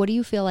 Yeah. What do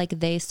you feel like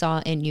they saw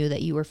in you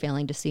that you were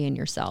failing to see in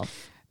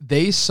yourself?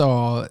 They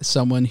saw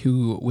someone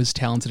who was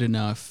talented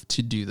enough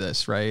to do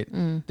this, right?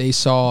 They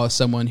saw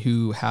someone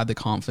who had the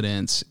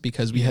confidence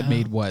because we had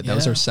made that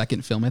was our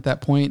second film at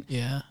that point.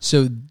 Yeah.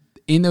 So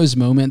in those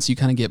moments, you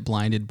kind of get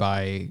blinded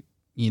by,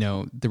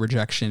 the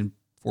rejection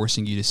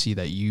forcing you to see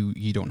that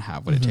you don't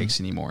have what it takes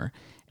anymore.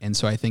 And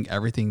so I think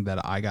everything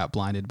that I got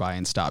blinded by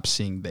and stopped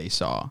seeing, they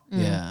saw.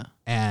 Yeah.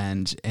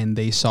 And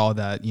they saw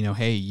that,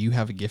 hey, you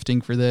have a gifting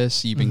for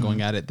this. You've been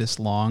going at it this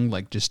long.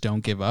 Like, just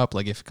don't give up.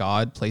 Like, if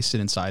God placed it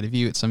inside of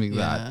you, it's something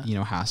that,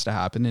 has to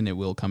happen and it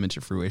will come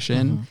into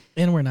fruition.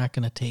 And we're not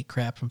going to take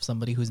crap from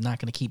somebody who's not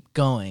going to keep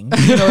going.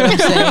 You know what I'm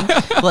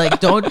saying? Like,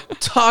 don't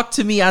talk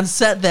to me on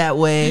set that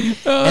way and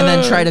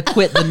then try to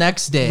quit the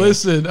next day.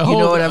 Listen, you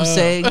know what I'm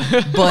saying?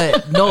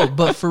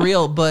 But for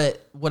real,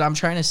 but what I'm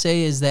trying to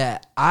say is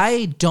that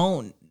I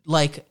don't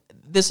like,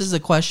 this is a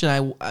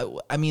question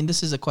I mean,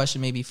 this is a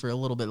question maybe for a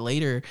little bit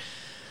later,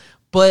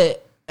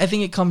 but I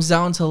think it comes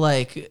down to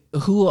like,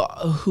 who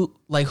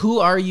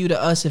are you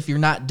to us if you're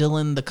not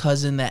Dylan, the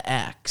cousin that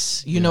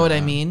acts? You know what I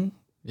mean?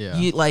 Yeah.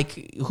 You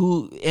like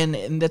who,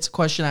 and that's a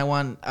question I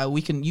want.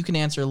 You can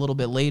answer a little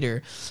bit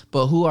later,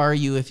 but who are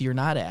you if you're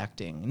not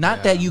acting?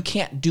 Not that you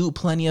can't do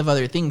plenty of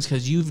other things,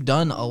 because you've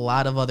done a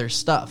lot of other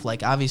stuff.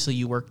 Like, obviously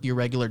you work your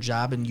regular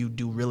job and you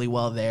do really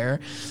well there.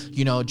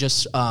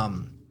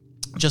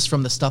 Just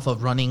from the stuff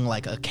of running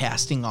like a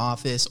casting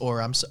office or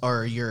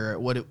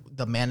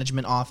the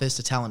management office,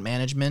 the talent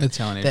management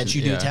that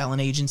you do,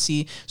 talent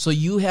agency. So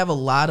you have a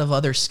lot of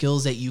other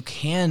skills that you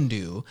can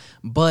do,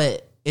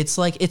 but it's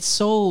like, it's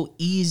so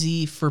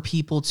easy for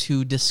people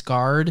to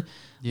discard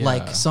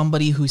like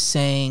somebody who's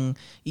saying,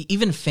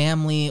 even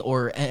family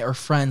or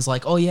friends,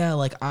 like, oh yeah,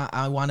 like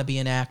I want to be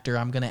an actor,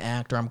 I'm gonna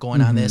act, or I'm going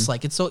on this.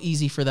 Like, it's so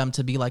easy for them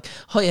to be like,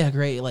 oh yeah,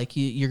 great, like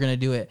you're gonna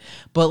do it.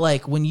 But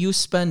like, when you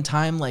spend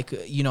time, like,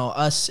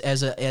 us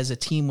as a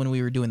team, when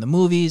we were doing the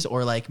movies,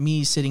 or like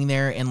me sitting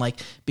there and like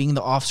being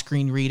the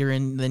off-screen reader,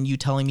 and then you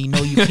telling me,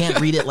 no, you can't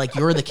read it like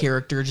you're the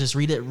character, just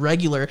read it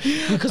regular,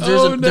 because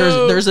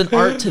there's an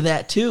art to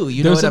that too.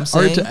 You know what I'm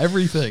saying? There's an art to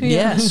everything.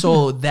 Yeah.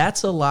 So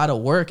that's a lot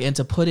of work, and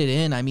to put it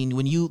in, I mean,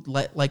 when you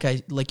like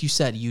you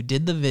said, you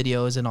did the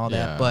videos and all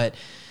that, but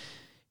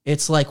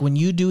it's like, when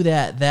you do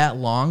that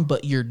long,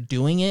 but you're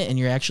doing it and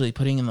you're actually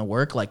putting in the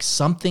work, like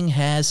something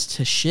has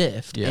to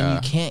shift, and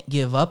you can't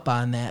give up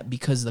on that,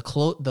 because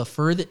the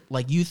further,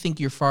 like, you think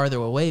you're farther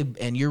away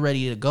and you're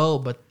ready to go,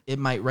 but it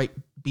might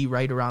be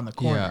right around the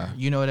corner.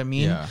 You know what I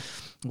mean?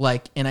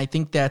 Like, and I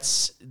think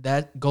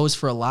that goes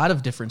for a lot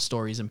of different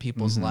stories in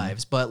people's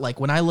lives. But like,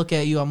 when I look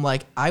at you, I'm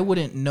like, I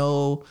wouldn't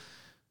know.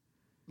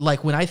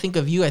 Like, when I think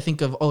of you, I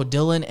think of, oh,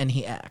 Dylan, and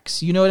he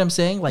acts. You know what I'm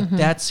saying? Like,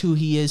 that's who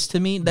he is to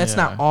me. That's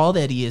not all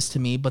that he is to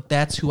me, but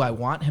that's who I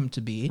want him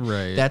to be.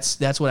 Right.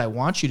 That's what I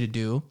want you to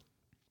do.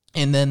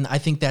 And then I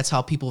think that's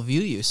how people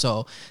view you.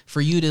 So for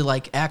you to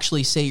like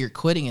actually say you're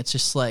quitting, it's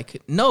just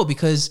like, no,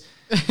 because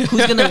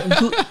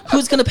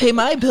who's gonna pay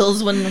my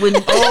bills when Oh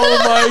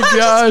my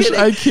gosh,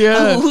 I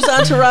can't. Whose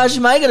entourage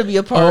am I gonna be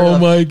a part of? Oh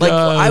my Like,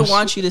 I gosh.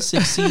 want you to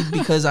succeed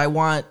because I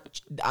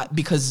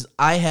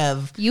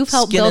have You've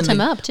helped skin build in him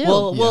the- up, too.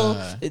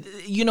 Well,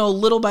 you know,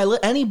 little by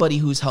little, anybody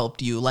who's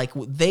helped you, like,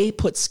 they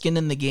put skin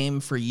in the game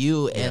for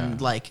you,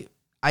 and like,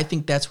 I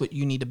think that's what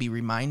you need to be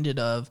reminded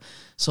of,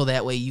 so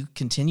that way you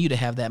continue to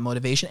have that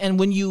motivation. And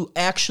when you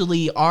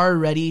actually are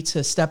ready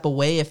to step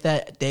away, if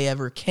that day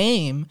ever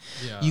came,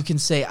 you can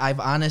say,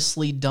 I've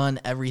honestly done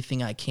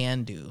everything I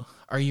can do.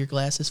 Are your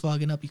glasses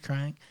fogging up? You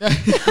crying? I'm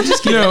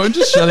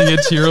just shedding a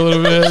tear a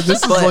little bit.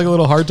 This is like a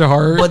little heart to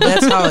heart. But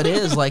that's how it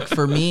is. Like,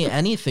 for me,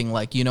 anything,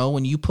 like, you know,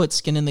 when you put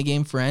skin in the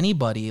game for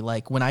anybody,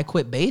 like when I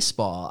quit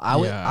baseball,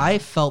 I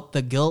felt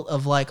the guilt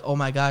of like, oh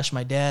my gosh,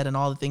 my dad and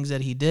all the things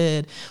that he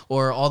did,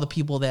 or all the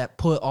people that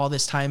put all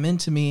this time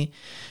into me.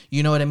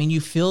 You know what I mean?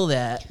 You feel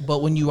that,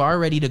 but when you are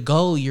ready to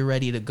go, you're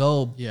ready to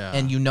go. Yeah.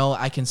 And you know,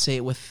 I can say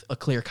it with a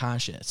clear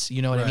conscience.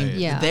 You know what I mean? Right.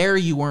 Yeah. There,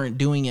 you weren't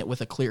doing it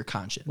with a clear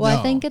conscience. Well, No,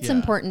 I think it's yeah.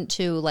 important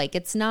too. Like,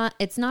 it's not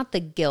the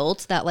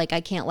guilt that like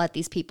I can't let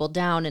these people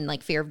down and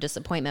like fear of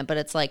disappointment, but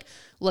it's like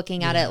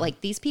looking at it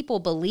like these people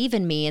believe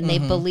in me and they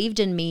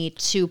believed in me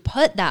to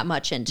put that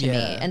much into me,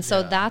 Yeah, and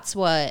so that's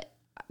what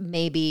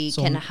maybe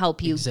can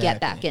help you get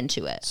back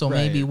into it. So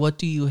maybe what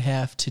do you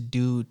have to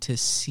do to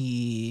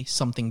see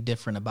something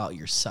different about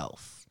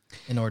yourself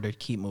in order to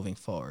keep moving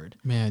forward?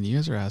 Man, you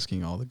guys are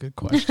asking all the good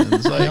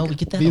questions. Like, know, we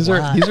get that these a are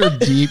lot. these are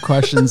deep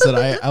questions that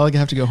I like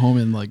have to go home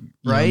and like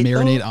Right,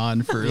 marinate though?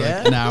 on for Yeah.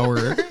 like an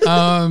hour.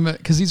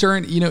 Because these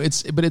aren't, you know,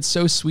 it's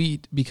so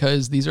sweet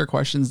because these are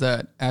questions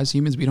that as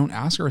humans we don't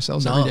ask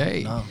ourselves every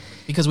day. No.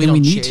 Because we And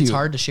don't we share, need to. it's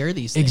hard to share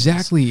these things.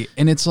 Exactly.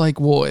 And it's like,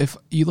 well, if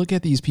you look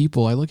at these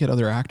people, I look at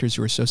other actors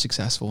who are so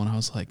successful and I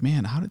was like,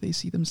 man, how do they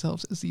see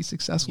themselves as these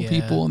successful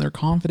people and they're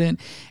confident?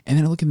 And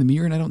then I look in the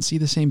mirror and I don't see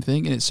the same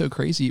thing. And it's so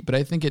crazy. But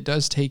I think it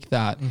does take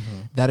that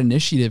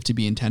initiative to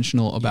be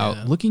intentional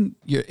about looking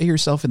at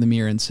yourself in the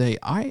mirror and say,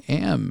 I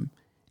am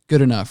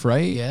good enough,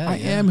 right? I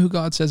am who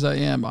God says I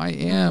am. I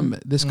am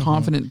this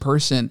confident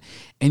person.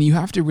 And you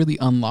have to really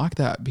unlock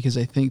that, because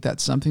I think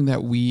that's something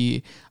that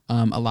we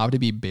allow to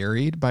be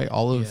buried by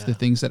all of the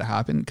things that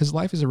happen, because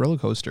life is a roller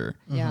coaster.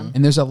 Yeah.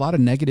 And there's a lot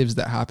of negatives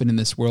that happen in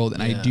this world.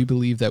 And I do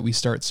believe that we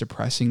start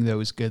suppressing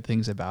those good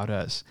things about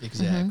us.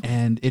 Exactly.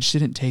 And it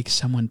shouldn't take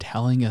someone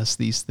telling us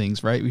these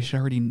things, right? We should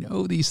already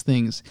know these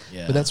things.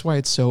 Yeah. But that's why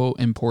it's so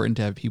important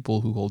to have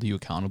people who hold you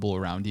accountable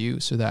around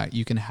you, so that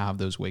you can have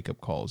those wake up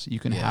calls. You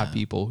can have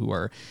people who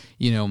are,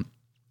 you know,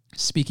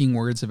 speaking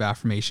words of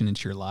affirmation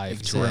into your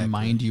life to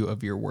remind you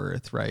of your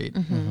worth, right?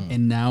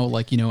 And now,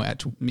 like, you know,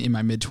 in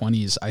my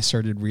mid-20s, I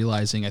started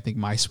realizing, I think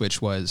my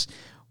switch was,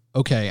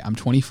 okay, I'm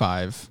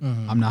 25.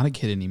 I'm not a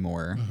kid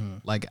anymore.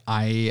 Like,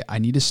 I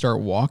need to start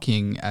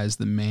walking as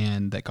the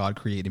man that God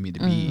created me to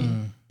be,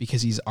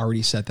 because he's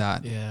already set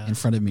that in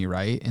front of me,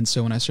 right? And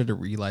so when I started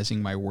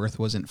realizing my worth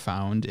wasn't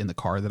found in the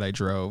car that I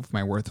drove,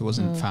 my worth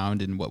wasn't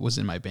found in what was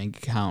in my bank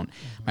account,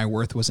 my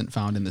worth wasn't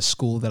found in the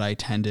school that I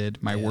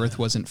attended, my worth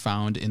wasn't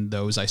found in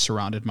those I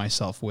surrounded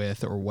myself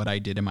with or what I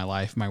did in my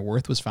life. My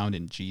worth was found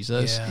in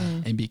Jesus.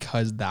 And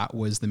because that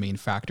was the main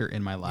factor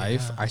in my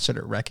life, I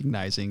started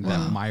recognizing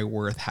that my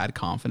worth had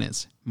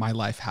confidence. My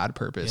life had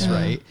purpose,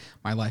 right?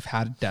 My life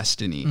had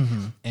destiny.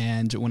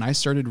 And when I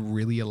started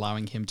really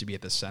allowing him to be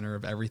at the center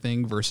of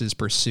everything versus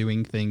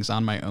pursuing things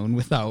on my own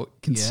without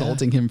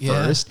consulting him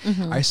first,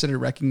 I started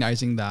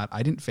recognizing that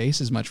I didn't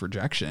face as much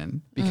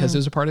rejection because it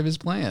was a part of his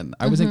plan.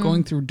 I wasn't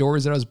going through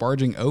doors that I was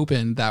barging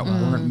open that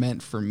weren't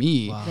meant for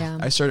me. Yeah.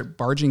 I started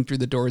barging through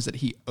the doors that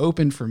he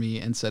opened for me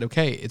and said,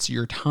 okay, it's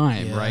your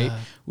time, right?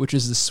 Which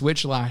is the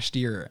switch last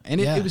year. And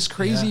it was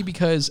crazy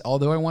because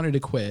although I wanted to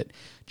quit,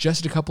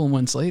 just a couple of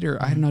months later,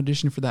 I had an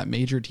audition for that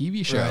major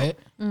TV show. Right.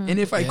 And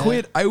if I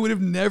quit, I would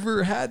have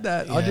never had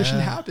that audition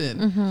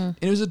happen. And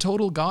it was a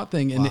total God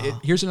thing. And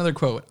here's another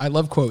quote. I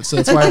love quotes, so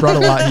that's why I brought a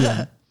lot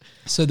here.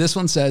 So this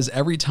one says,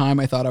 every time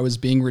I thought I was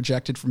being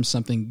rejected from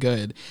something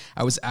good,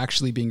 I was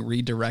actually being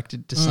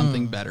redirected to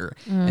something better.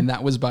 And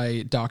that was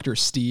by Dr.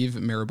 Steve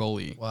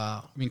Maraboli.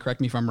 Wow. I mean, correct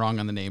me if I'm wrong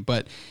on the name,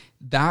 but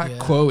that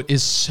quote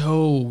is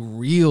so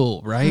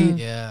real, right?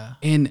 Yeah.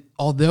 And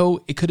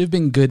although it could have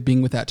been good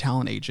being with that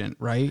talent agent,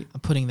 right?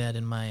 I'm putting that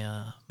in my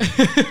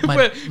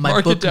my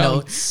Mark book it down.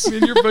 notes.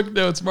 In your book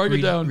notes, mark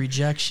it down.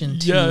 Rejection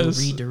to Yes.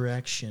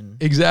 redirection.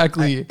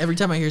 Exactly. Every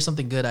time I hear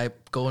something good, I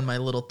go in my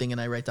little thing and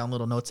I write down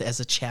little notes as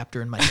a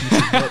chapter in my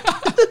future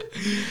book.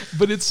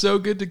 But it's so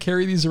good to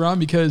carry these around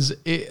because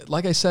it,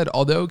 like I said,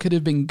 although it could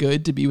have been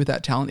good to be with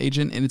that talent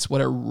agent and it's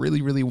what I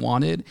really, really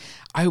wanted,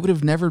 I would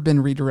have never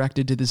been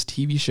redirected to this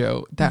TV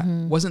show. That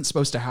wasn't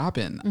supposed to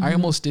happen. I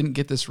almost didn't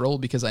get this role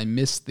because I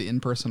missed the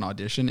in-person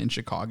audition in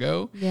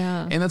Chicago.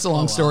 Yeah. And that's a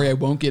long story I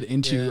won't get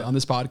into on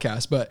this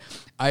podcast, but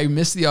I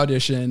missed the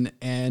audition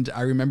and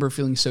I remember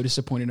feeling so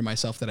disappointed in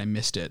myself that I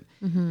missed it.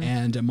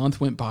 And a month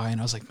went by and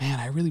I was like, man,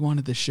 I really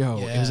wanted this show.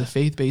 It was a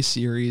faith-based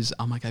series.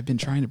 I'm like, I've been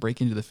trying to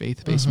break into the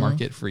faith-based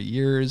market for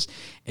years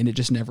and it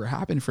just never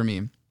happened for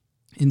me.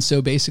 And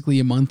so basically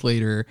a month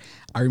later,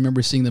 I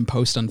remember seeing them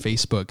post on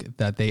Facebook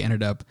that they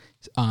ended up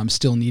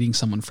still needing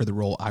someone for the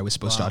role I was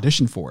supposed to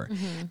audition for.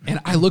 And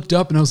I looked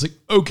up and I was like,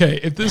 okay,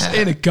 if this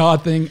ain't a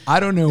God thing, I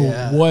don't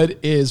know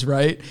what is,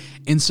 right?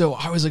 And so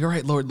I was like, all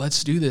right, Lord,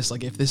 let's do this.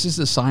 Like, if this is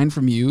a sign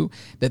from you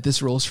that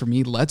this role is for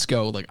me, let's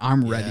go. Like,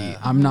 I'm ready.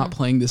 I'm not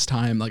playing this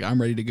time. Like,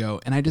 I'm ready to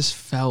go. And I just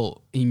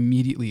felt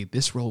immediately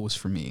this role was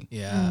for me.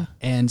 Yeah.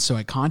 And so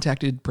I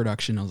contacted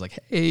production. I was like,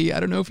 hey, I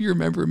don't know if you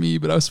remember me,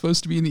 but I was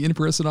supposed to be in the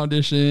in-person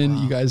audition.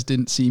 You guys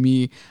didn't see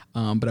me,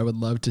 but I would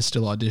love to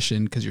still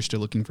audition because you're still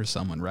looking for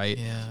someone, right?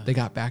 Yeah. They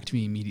got back to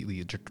me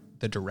immediately.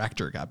 The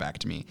director got back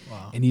to me.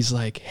 And he's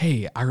like,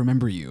 hey, I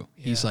remember you.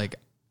 He's like,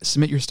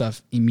 submit your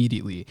stuff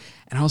immediately.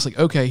 And I was like,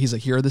 okay. He's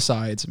like, here are the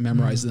sides,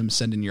 memorize them,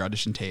 send in your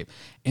audition tape.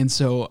 And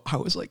so I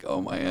was like,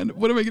 oh man,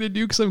 what am I going to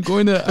do? Cause I'm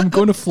going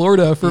to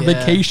Florida for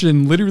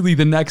vacation literally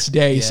the next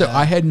day. So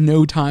I had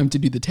no time to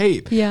do the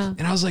tape. Yeah.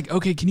 And I was like,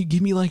 okay, can you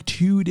give me like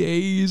 2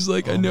 days?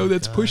 Like, I know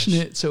that's pushing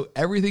it. So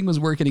everything was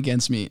working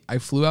against me. I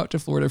flew out to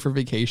Florida for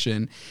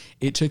vacation.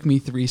 It took me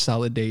 3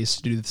 solid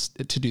days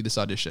to do this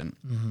audition.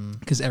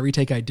 Cause every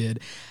take I did,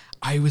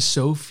 I was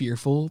so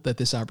fearful that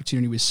this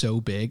opportunity was so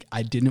big.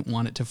 I didn't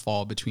want it to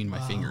fall between my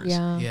fingers.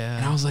 Yeah.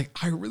 And I was like,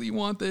 I really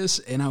want this.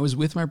 And I was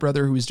with my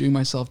brother who was doing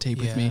my self-tape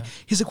with me.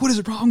 He's like, what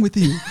is wrong with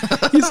you?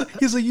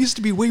 he's like, you used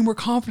to be way more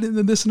confident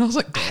than this. And I was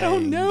like, I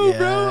don't know,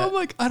 bro. I'm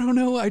like, I don't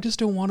know. I just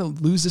don't want to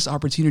lose this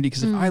opportunity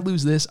because if I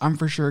lose this, I'm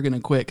for sure going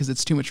to quit because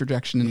it's too much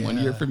rejection in 1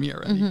 year for me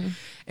already.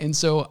 And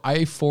so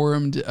I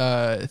formed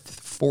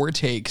 4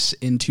 takes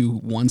into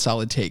 1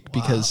 solid take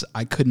because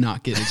I could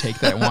not get a take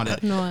that I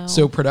wanted.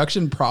 So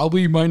production probably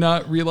might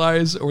not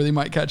realize, or they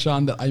might catch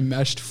on that I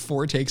meshed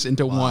 4 takes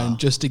into 1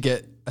 just to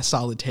get a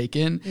solid take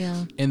in.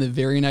 And the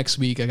very next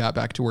week I got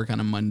back to work on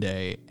a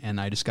Monday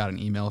and I just got an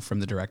email from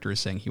the director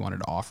saying he wanted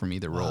to offer me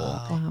the role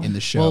in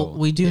the show. Well,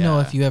 we do know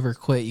if you ever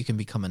quit, you can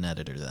become an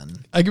editor then.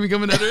 I can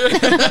become an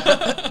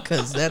editor.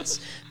 Because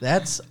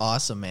that's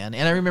awesome, man.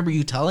 And I remember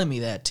you telling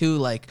me that too,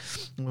 like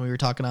when we were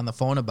talking on the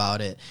phone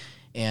about it.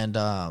 And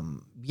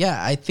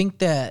I think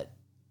that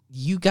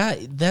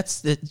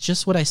that's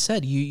just what I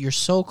said. You're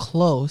so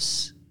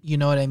close, you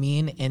know what I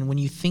mean? And when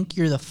you think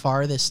you're the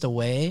farthest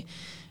away,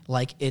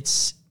 like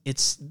it's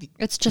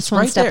just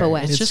one step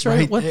away. It's just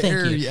right there.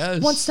 Thank you.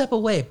 Yes. 1 step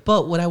away.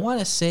 But what I want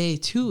to say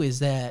too is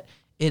that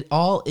it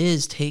all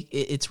is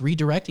it's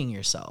redirecting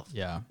yourself.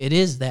 Yeah. It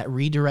is that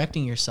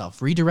redirecting yourself,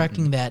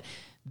 redirecting that.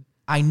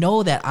 I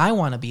know that I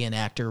want to be an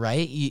actor,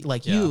 right? You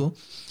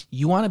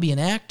want to be an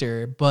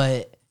actor,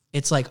 but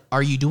it's like,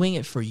 are you doing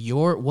it for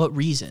what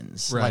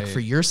reasons? Right. Like for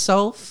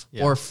yourself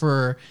or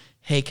for,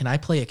 hey, can I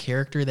play a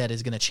character that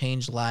is going to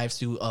change lives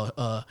through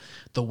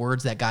the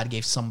words that God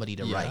gave somebody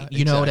to write?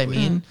 You know what I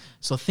mean?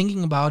 So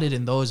thinking about it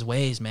in those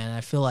ways, man, I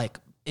feel like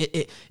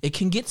it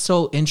can get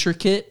so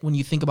intricate when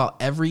you think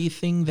about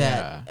everything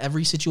that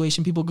every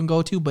situation people can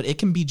go to, but it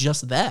can be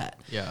just that.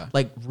 Yeah.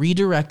 Like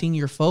redirecting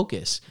your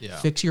focus. Yeah.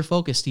 Fix your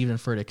focus, Stephen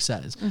Furtick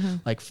says.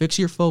 Like fix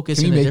your focus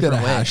Can you in a make that a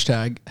different way.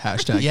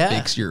 hashtag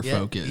fix your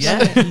focus?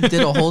 Yeah, he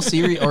did a whole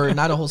series, or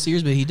not a whole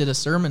series, but he did a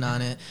sermon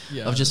on it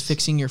of just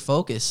fixing your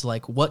focus.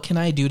 Like, what can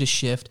I do to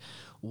shift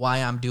why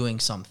I'm doing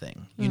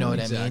something? You know what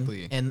I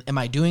mean? And am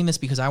I doing this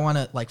because I want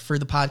to, like, for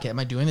the podcast, am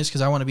I doing this because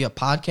I want to be a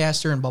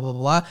podcaster and blah, blah,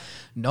 blah, blah?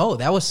 No,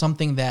 that was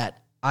something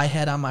that I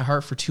had on my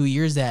heart for 2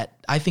 years that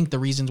I think the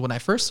reasons when I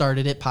first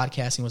started it,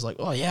 podcasting was like,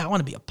 oh yeah, I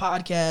want to be a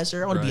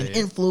podcaster. I want to be an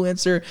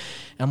influencer.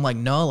 And I'm like,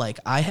 no, like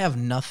I have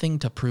nothing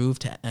to prove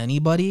to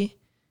anybody.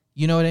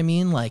 You know what I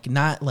mean? Like,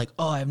 not like,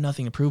 oh, I have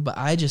nothing to prove, but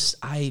I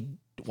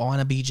want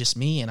to be just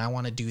me and I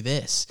want to do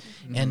this.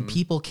 And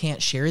people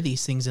can't share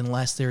these things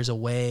unless there's a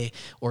way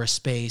or a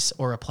space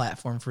or a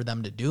platform for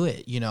them to do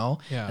it, you know?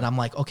 Yeah. And I'm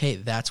like, okay,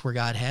 that's where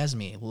God has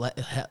me.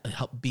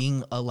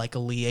 Being like a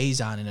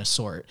liaison in a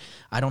sort.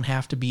 I don't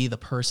have to be the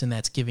person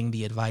that's giving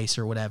the advice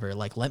or whatever.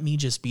 Like, let me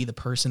just be the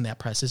person that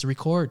presses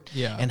record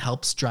and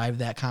helps drive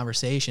that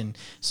conversation.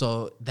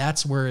 So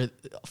that's where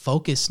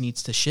focus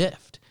needs to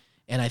shift.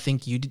 And I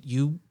think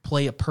you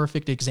play a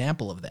perfect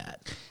example of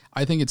that.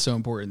 I think it's so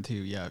important too.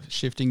 Yeah.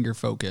 Shifting your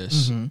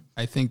focus. Mm-hmm.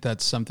 I think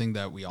that's something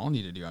that we all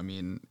need to do. I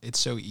mean, it's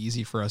so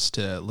easy for us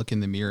to look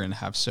in the mirror and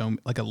have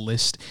a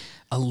list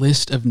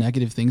of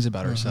negative things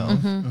about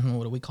ourselves.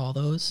 What do we call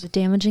those? The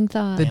damaging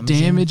thought. The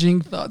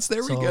damaging thoughts.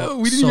 There we So- go.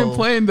 We didn't even so-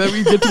 plan that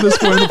we get to this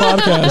point in the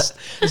podcast.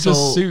 It So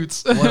just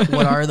suits.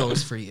 what are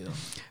those for you?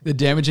 The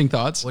damaging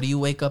thoughts. What do you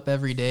wake up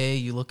every day?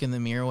 You look in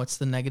the mirror. What's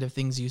the negative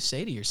things you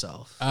say to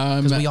yourself?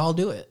 Because we all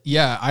do it.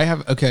 Yeah, I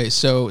have. Okay,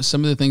 so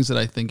some of the things that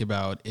I think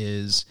about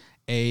is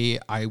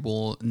I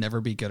will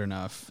never be good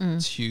enough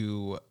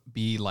to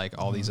be like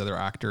all these other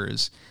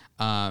actors.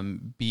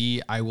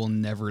 B, I will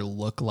never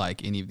look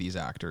like any of these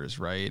actors,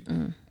 right?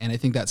 And I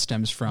think that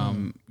stems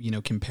from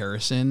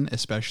comparison,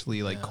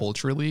 especially like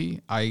culturally.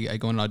 I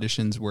go in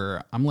auditions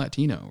where I'm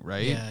Latino,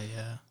 right?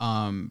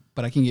 Yeah.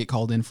 But I can get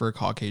called in for a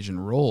Caucasian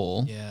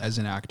role Yeah. as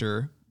an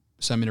actor.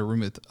 So I'm in a room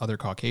with other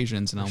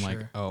Caucasians, and I'm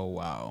like, oh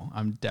wow,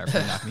 I'm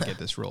definitely not going to get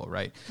this role,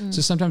 right?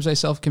 So sometimes I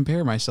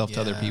compare myself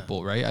to other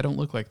people, right? I don't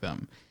look like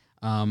them.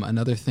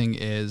 Another thing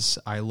is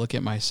I look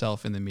at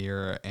myself in the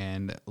mirror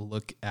and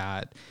look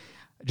at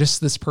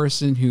just this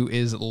person who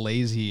is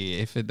lazy,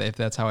 if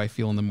that's how I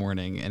feel in the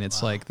morning, and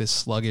it's like this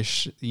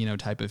sluggish,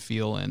 type of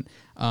feel, and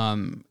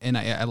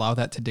I allow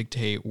that to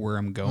dictate where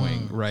I'm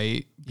going,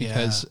 right?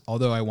 Because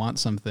although I want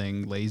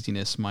something,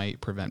 laziness might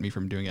prevent me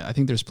from doing it. I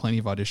think there's plenty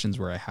of auditions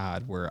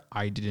where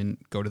I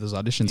didn't go to those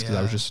auditions because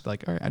I was just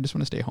like, all right, I just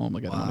want to stay home.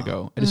 Like I don't want to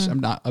go.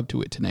 I'm not up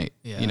to it tonight,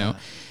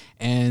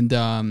 And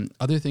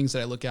other things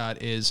that I look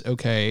at is,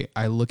 okay,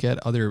 I look at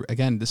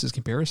this is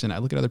comparison. I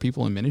look at other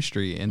people in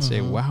ministry and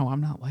say, wow,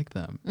 I'm not like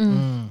them.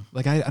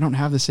 Like I don't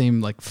have the same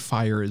like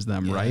fire as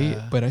them, right?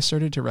 But I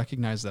started to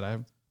recognize that I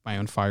have my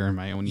own fire in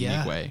my own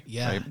unique way.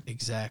 Yeah, right?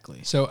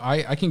 exactly. So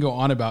I can go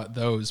on about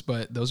those,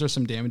 but those are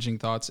some damaging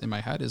thoughts in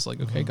my head is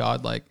like, okay,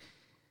 God, like,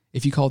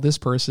 if you call this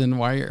person,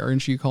 why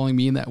aren't you calling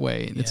me in that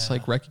way? And it's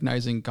like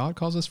recognizing God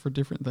calls us for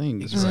different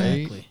things,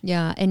 right?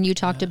 Yeah. And you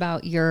talked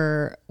about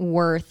your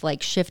worth,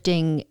 like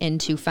shifting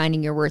into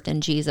finding your worth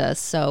in Jesus.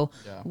 So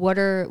what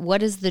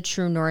is the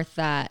true north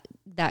that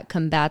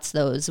combats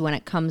those when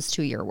it comes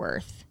to your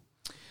worth?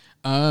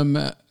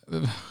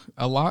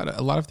 A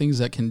lot of things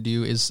that can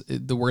do is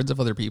the words of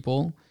other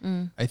people.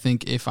 I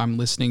think if I'm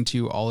listening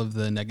to all of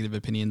the negative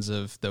opinions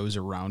of those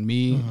around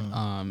me,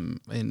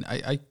 and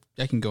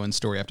I can go in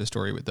story after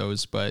story with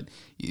those, but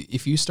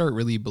if you start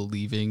really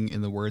believing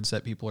in the words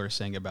that people are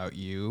saying about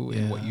you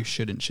and what you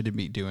shouldn't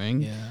be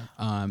doing,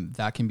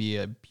 that can be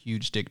a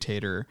huge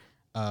dictator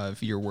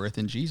of your worth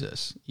in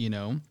Jesus,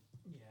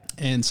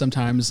 And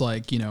sometimes I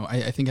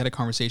think I had a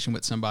conversation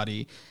with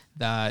somebody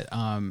that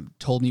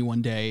told me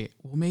one day,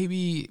 well,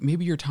 maybe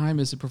your time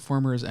as a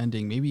performer is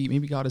ending.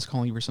 Maybe God is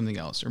calling you for something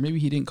else, or maybe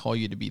he didn't call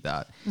you to be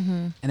that.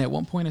 And at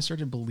one point I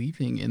started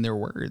believing in their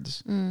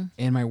words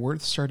and my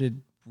worth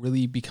started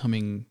really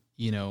becoming,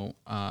 more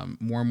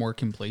and more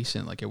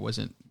complacent. Like it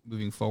wasn't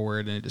moving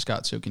forward and it just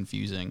got so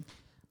confusing.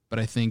 But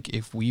I think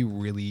if we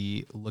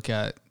really look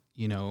at,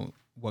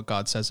 what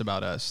God says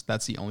about us,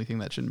 that's the only thing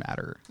that should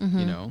matter,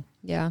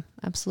 Yeah,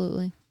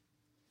 absolutely.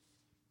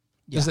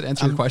 Does it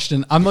answer your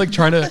question? I'm like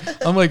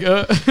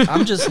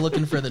I'm just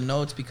looking for the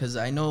notes because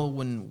I know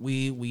when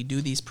we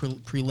do these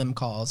prelim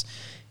calls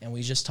and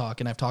we just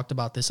talk, and I've talked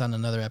about this on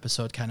another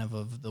episode kind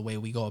of the way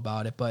we go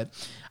about it, but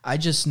I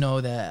just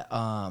know that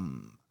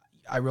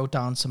I wrote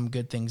down some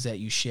good things that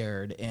you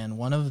shared, and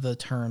one of the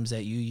terms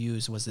that you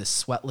used was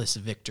this sweatless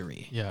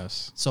victory.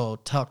 Yes. So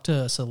talk to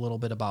us a little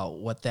bit about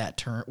what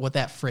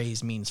that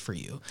phrase means for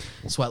you,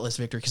 sweatless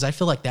victory, because I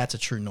feel like that's a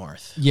true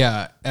north.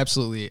 Yeah,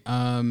 absolutely.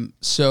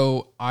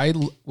 So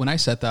when I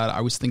said that,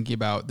 I was thinking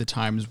about the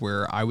times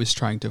where I was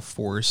trying to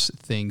force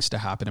things to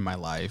happen in my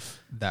life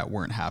that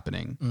weren't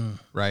happening,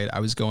 right? I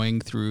was going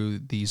through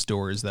these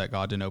doors that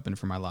God didn't open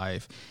for my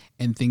life,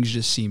 and things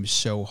just seemed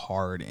so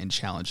hard and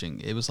challenging.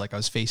 It was like I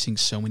was facing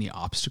so many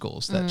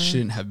obstacles that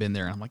shouldn't have been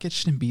there. And I'm like, it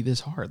shouldn't be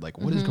this hard. Like,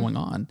 what is going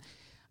on?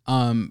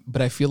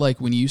 But I feel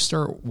like when you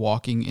start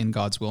walking in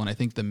God's will, and I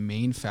think the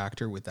main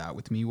factor with that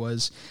with me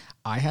was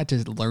I had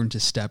to learn to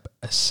step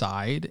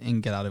aside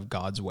and get out of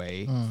God's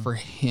way for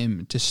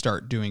him to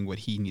start doing what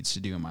he needs to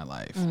do in my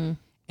life.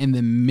 And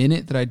the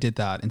minute that I did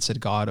that and said,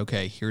 God,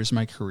 okay, here's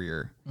my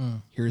career,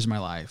 here's my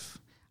life.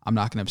 I'm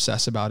not going to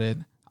obsess about it.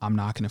 I'm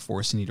not going to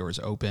force any doors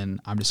open.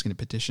 I'm just going to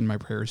petition my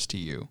prayers to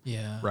you.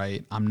 Yeah.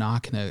 Right. I'm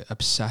not going to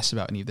obsess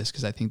about any of this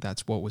because I think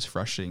that's what was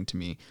frustrating to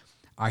me.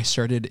 I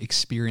started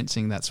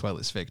experiencing that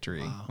sweatless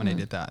victory when I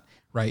did that.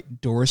 Right.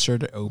 Doors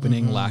started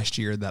opening last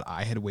year that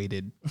I had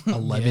waited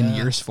 11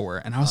 years for.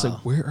 And I was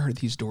like, where are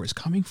these doors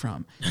coming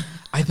from?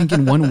 I think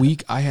in 1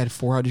 week I had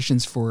 4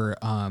 auditions for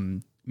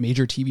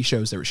major TV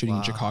shows that were shooting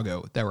in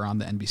Chicago that were on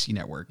the NBC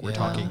network. We're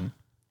talking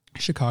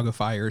Chicago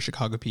Fire,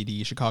 Chicago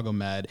PD, Chicago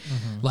Med,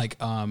 like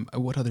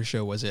what other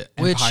show was it?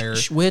 Which Empire.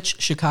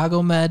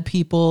 Chicago Med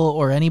people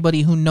or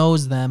anybody who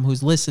knows them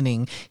who's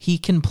listening, he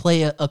can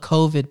play a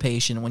COVID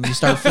patient when you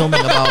start filming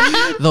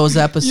about those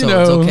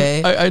episodes.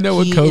 Okay, I know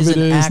what He COVID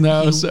an is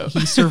now. So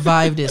he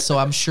survived it, so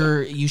I'm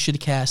sure you should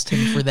cast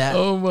him for that.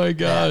 oh my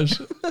gosh,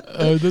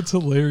 that's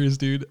hilarious,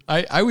 dude.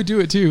 I would do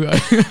it too.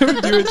 I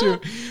would do it too.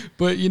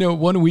 But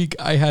 1 week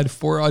I had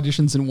 4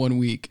 auditions in 1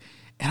 week.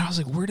 And I was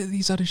like, where did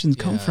these auditions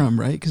come from,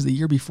 right? Because the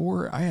year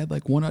before, I had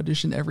like 1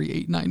 audition every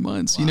 8-9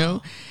 months,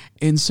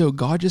 And so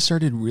God just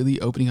started really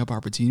opening up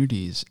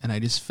opportunities. And I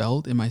just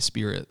felt in my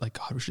spirit, like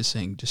God was just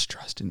saying, just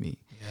trust in me.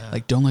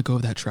 Like, don't let go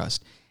of that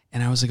trust.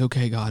 And I was like,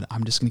 okay, God,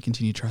 I'm just going to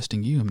continue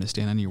trusting you. I'm going to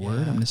stand on your word.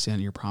 I'm going to stand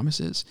on your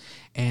promises.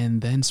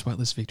 And then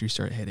Sweatless Victory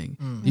started hitting.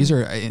 These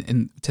are,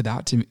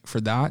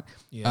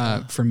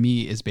 for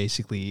me is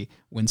basically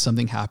when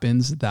something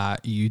happens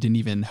that you didn't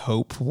even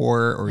hope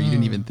for, or you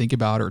didn't even think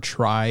about or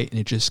try, and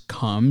it just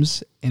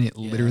comes, and it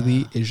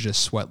literally is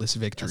just Sweatless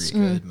Victory. That's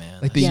good,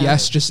 man. Like the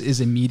yes just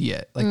is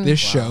immediate. Like this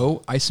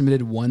show, I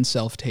submitted 1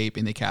 self-tape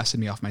and they casted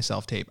me off my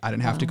self-tape. I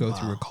didn't have to go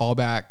through a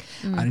callback.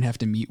 I didn't have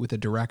to meet with a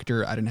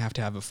director. I didn't have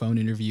to have a phone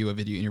interview, a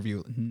video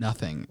interview,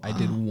 nothing. I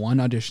did 1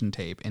 audition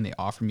tape and they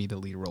offered me the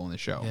lead role in the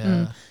show.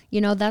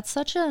 That's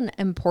such an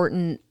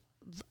important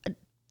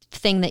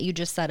thing that you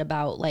just said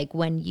about like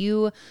when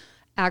you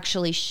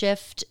actually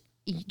shift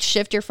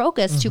your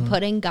focus to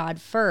putting God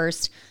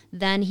first,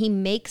 then he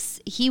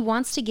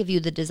wants to give you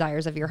the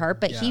desires of your heart,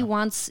 but he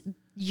wants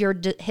your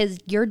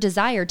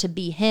desire to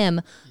be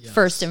him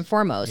first and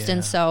foremost.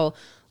 And so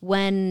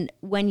when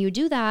you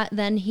do that,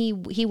 then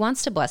he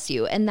wants to bless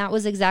you. And that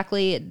was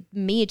exactly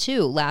me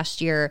too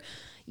last year,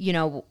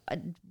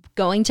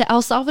 going to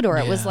El Salvador.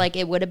 It was like,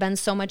 it would have been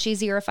so much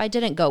easier if I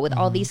didn't go with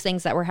all these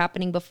things that were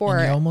happening before.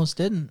 And you almost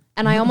didn't.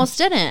 And I almost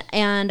didn't.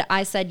 And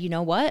I said, you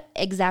know what?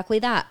 Exactly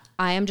that.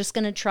 I am just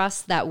going to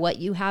trust that what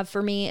you have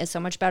for me is so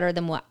much better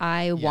than what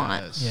I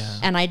want. Yeah.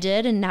 And I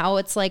did. And now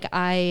it's like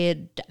my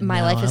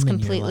life is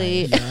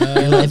completely.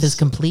 Your life is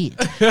complete.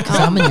 Because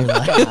I'm in your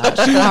life.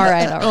 All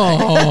right.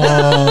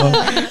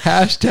 Oh,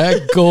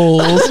 hashtag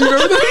goals. You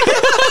remember that?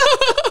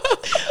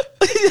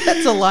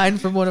 That's a line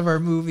from one of our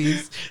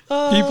movies.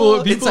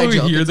 People who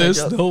hear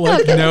this, they'll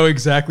know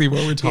exactly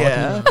what we're talking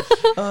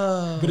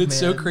about. But it's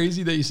so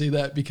crazy that you say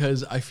that,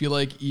 because I feel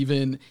like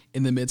even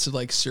in the midst of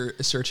like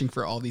searching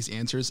for all these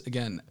answers,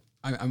 again,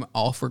 I'm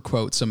all for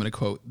quotes. So I'm going to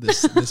quote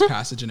this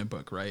passage in a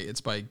book, right?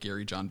 It's by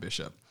Gary John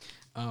Bishop.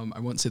 I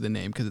won't say the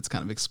name because it's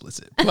kind of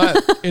explicit,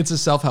 but it's a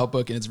self-help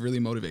book and it's really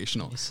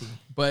motivational.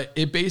 But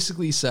it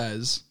basically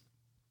says,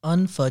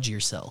 unfudge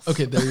yourself.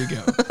 Okay, there you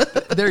go.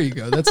 There you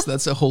go.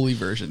 That's a holy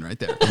version right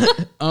there.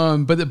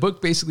 But the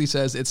book basically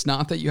says it's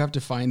not that you have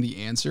to find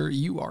the answer.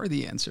 You are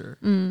the answer,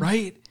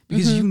 right?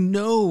 Because you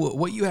know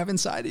what you have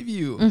inside of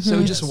you.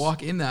 So just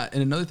walk in that.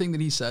 And another thing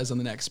that he says on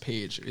the next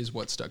page is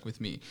what stuck with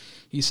me.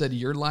 He said,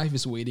 your life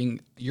is waiting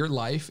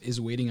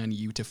on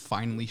you to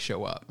finally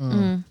show up.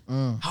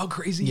 How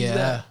crazy is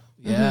that?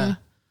 Yeah.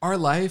 Our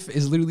life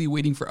is literally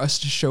waiting for us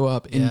to show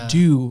up and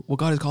do what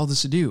God has called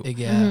us to do.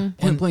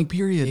 Point blank,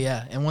 period.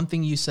 Yeah. And one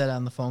thing you said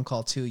on the phone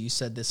call too, you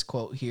said this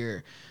quote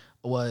here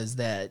was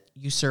that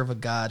you serve a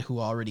God who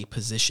already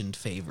positioned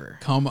favor.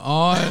 Come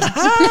on.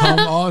 Come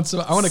on.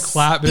 So I want to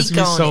clap. It's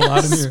going to be so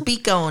loud in here.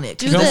 Speak on it.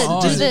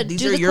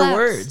 These are your claps.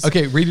 words.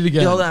 Okay, read it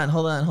again. Hold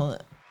on.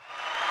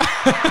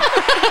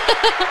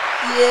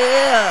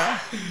 Yeah.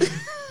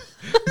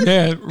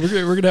 Man,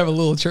 we're gonna have a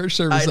little church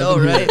service. I know,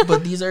 right?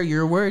 But these are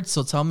your words,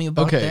 so tell me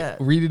about that.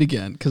 Okay, read it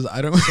again, because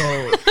I don't.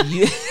 So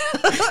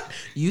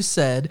you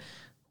said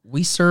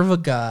we serve a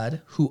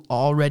God who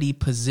already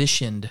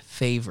positioned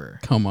favor.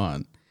 Come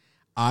on,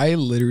 I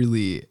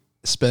literally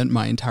spent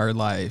my entire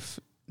life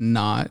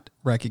not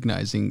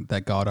recognizing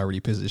that God already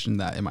positioned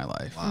that in my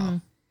life.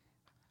 Wow,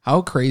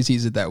 how crazy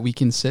is it that we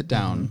can sit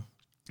down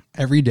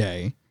every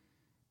day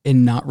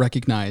and not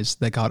recognize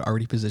that God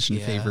already positioned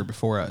favor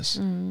before us.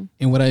 And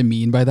what I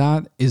mean by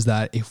that is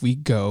that if we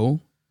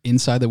go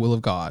inside the will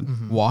of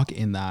God, walk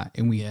in that,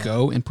 and we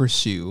go and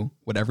pursue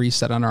whatever he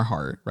set on our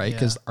heart, right?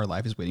 Because our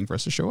life is waiting for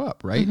us to show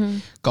up, right?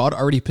 God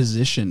already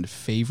positioned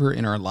favor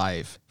in our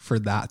life for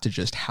that to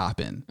just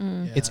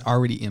happen. It's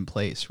already in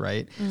place,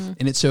 right?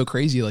 And it's so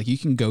crazy. Like you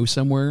can go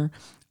somewhere.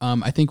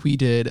 I think we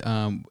did,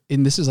 and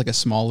this is like a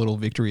small little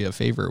victory of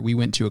favor. We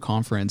went to a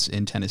conference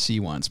in Tennessee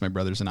once, my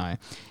brothers and I,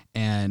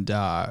 and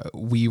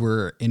we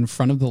were in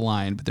front of the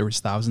line, but there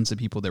was thousands of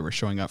people that were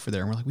showing up for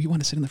there. And we're like, we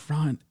want to sit in the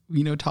front.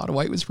 Todd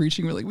White was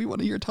preaching. We're like, we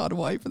want to hear Todd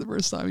White for the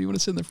first time. We want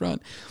to sit in the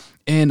front.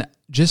 And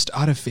just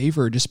out of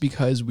favor, just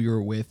because we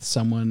were with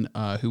someone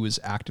who was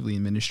actively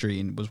in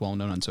ministry and was well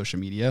known on social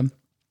media,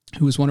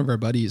 who was one of our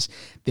buddies,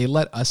 they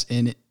let us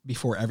in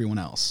before everyone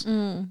else.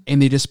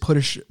 And they just put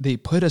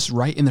us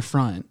right in the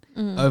front.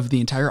 of the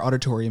entire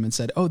auditorium and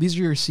said, "Oh, these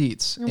are your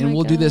seats, and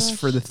we'll do this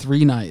for the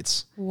 3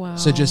 nights. Wow.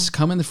 So just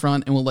come in the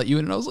front, and we'll let you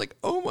in." And I was like,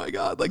 "Oh my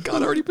God! Like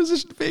God already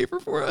positioned favor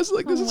for us.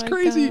 Like this is my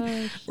crazy."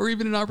 gosh. Or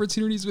even in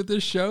opportunities with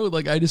this show,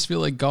 like I just feel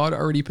like God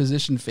already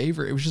positioned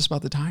favor. It was just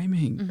about the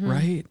timing,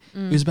 right?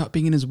 It was about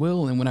being in His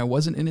will, and when I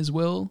wasn't in His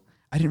will,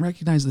 I didn't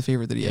recognize the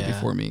favor that He had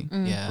before me.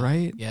 Yeah.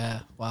 Right?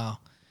 Yeah. Wow.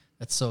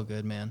 That's so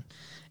good, man.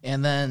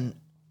 And then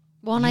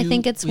Well, and I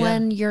think it's yeah.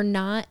 when you're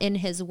not in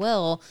His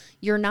will,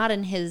 you're not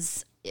in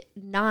His,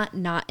 not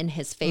in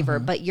His favor,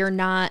 but you're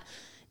not,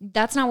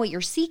 that's not what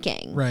you're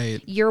seeking.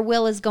 Right. Your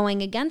will is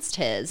going against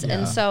His.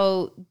 And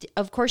so,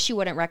 of course, you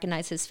wouldn't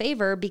recognize His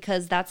favor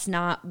because that's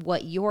not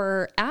what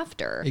you're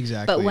after.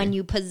 Exactly. But when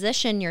you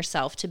position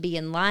yourself to be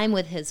in line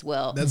with His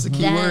will, That's the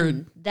key then,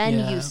 word. then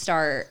Yeah. you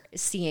start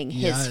seeing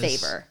His Yes.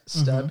 favor.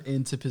 Step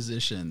into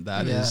position.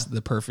 That is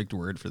the perfect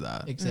word for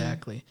that.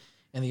 Exactly.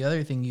 And the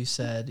other thing you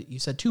said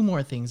 2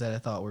 more things that I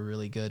thought were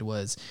really good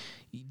was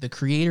the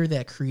creator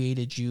that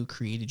created you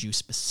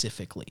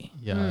specifically.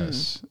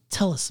 Yes.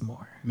 Tell us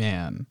more.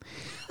 Man.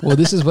 Well,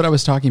 this is what I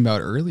was talking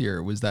about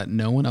earlier, was that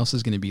no one else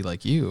is going to be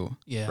like you.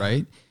 Yeah.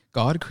 Right?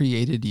 God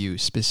created you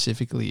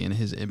specifically in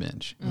His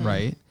image,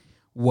 right?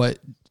 What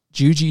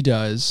Juji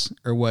does,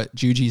 or what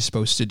Juji is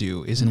supposed to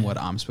do, isn't what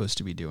I'm supposed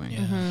to be doing.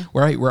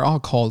 Right? We're all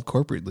called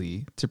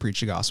corporately to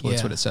preach the gospel.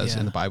 That's Yeah, what it says yeah.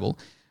 in the Bible.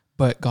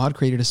 But God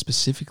created us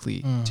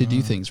specifically to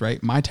do things,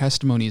 right? My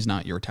testimony is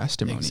not your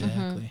testimony,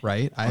 Exactly.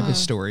 right? I have a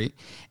story,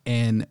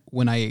 and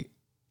when I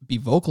be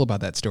vocal about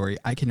that story,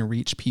 I can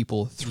reach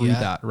people through Yeah,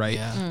 that, right?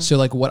 yeah. So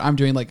like what I'm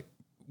doing, like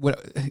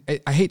what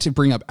I hate to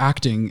bring up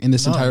acting in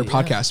this entire yeah.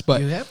 podcast,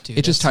 but You have to.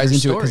 it just That's ties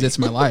into your it because story. it's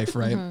my life,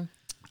 right?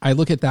 I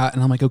look at that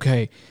and I'm like,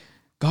 okay,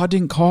 God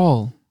didn't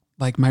call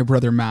like my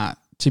brother Matt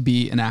to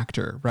be an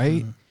actor,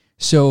 right?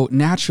 So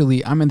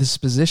naturally, I'm in this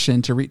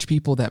position to reach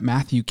people that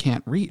Matthew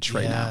can't reach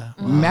right now.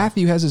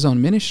 Matthew has his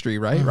own ministry,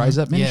 right? Rise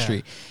Up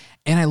Ministry.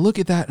 And I look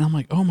at that and I'm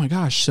like, oh my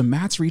gosh, so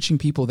Matt's reaching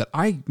people that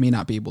I may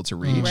not be able to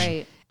reach.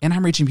 Right. And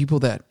I'm reaching people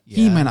that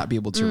he might not be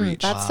able to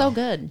reach. That's so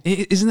good.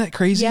 Isn't that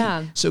crazy?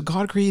 Yeah. So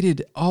God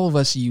created all of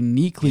us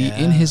uniquely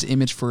in His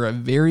image for a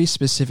very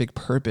specific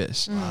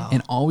purpose.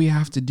 And all we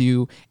have to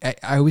do, I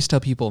always tell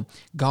people,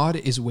 God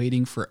is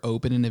waiting for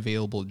open and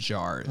available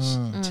jars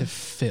to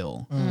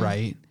fill,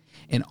 right?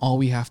 And all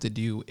we have to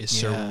do is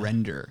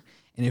surrender.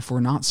 And if we're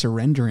not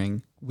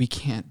surrendering, we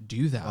can't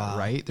do that,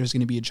 right? There's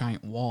going to be a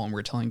giant wall, and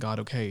we're telling God,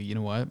 okay, you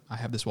know what? I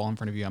have this wall in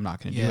front of you. I'm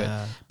not going to do it.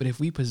 But if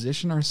we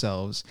position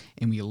ourselves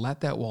and we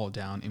let that wall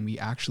down and we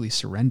actually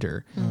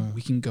surrender,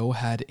 we can go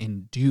ahead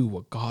and do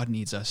what God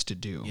needs us to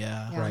do.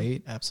 Yeah.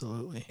 Right?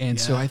 Absolutely. And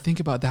so I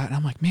think about that and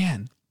I'm like,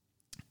 man,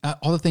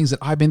 all the things that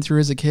I've been through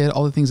as a kid,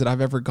 all the things that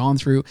I've ever gone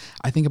through,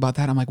 I think about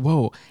that. I'm like,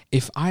 whoa,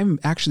 if I'm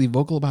actually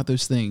vocal about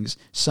those things,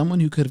 someone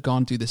who could have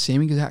gone through the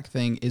same exact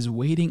thing is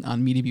waiting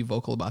on me to be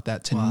vocal about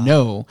that to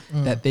know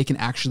that they can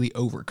actually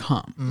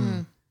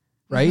overcome.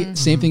 Right?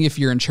 Same thing if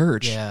you're in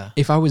church. Yeah.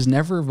 If I was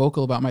never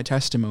vocal about my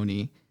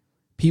testimony,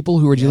 people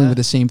who are dealing with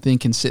the same thing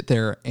can sit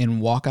there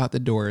and walk out the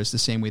doors the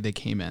same way they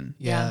came in.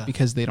 Yeah.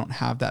 Because they don't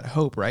have that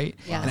hope, right?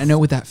 Yes. And I know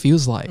what that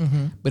feels like.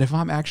 But if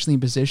I'm actually in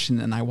position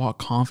and I walk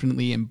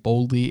confidently and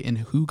boldly in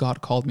who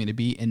God called me to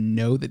be and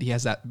know that He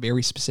has that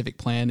very specific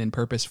plan and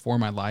purpose for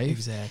my life,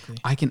 Exactly.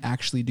 I can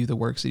actually do the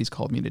works that He's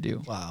called me to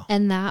do. Wow.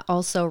 And that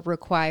also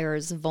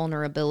requires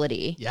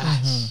vulnerability.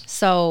 Yes.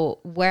 So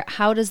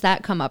how does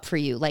that come up for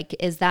you? Like,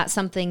 is that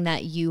something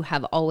that you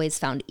have always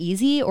found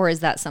easy, or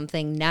is that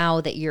something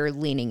now that you're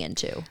leaning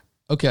into?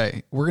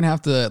 Okay, we're gonna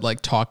have to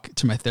like talk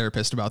to my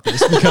therapist about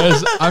this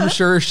because I'm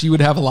sure she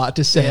would have a lot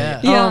to say.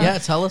 Yeah.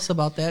 Tell us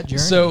about that journey.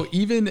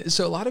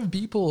 So a lot of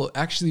people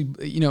actually,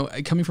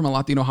 coming from a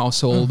Latino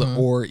household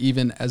or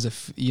even as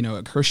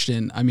a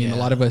Christian, I mean, a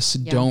lot of us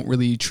don't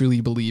really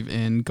truly believe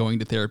in going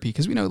to therapy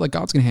because we know like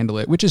God's going to handle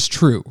it, which is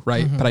true,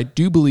 right? But I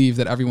do believe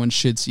that everyone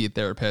should see a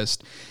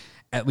therapist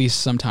at least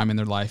sometime in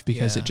their life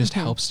because it just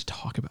helps to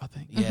talk about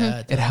things.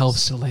 Yeah, It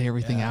helps to lay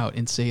everything out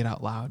and say it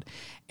out loud.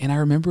 And I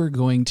remember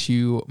going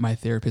to my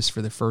therapist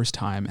for the first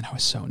time and I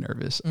was so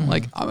nervous. I'm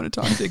like, I'm going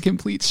to talk to a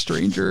complete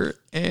stranger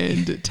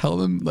and tell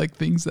them like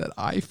things that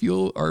I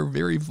feel are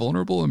very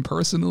vulnerable and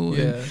personal.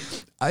 And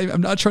I'm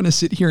not trying to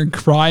sit here and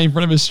cry in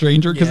front of a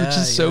stranger because it's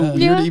just so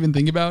weird to even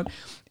think about.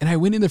 And I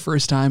went in the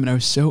first time and I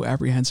was so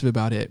apprehensive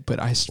about it,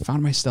 but I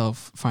found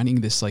myself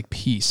finding this like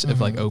peace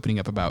of like opening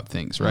up about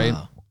things, right?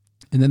 Wow.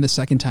 And then the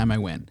second time I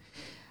went,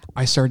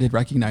 I started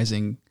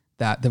recognizing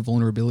that the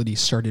vulnerability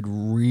started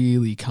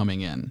really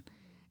coming in.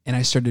 And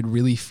I started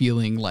really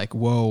feeling like,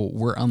 whoa,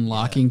 we're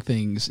unlocking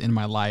things in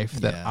my life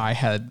that I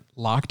had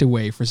locked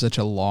away for such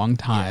a long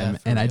time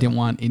and I didn't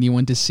want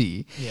anyone to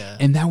see. Yeah.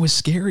 And that was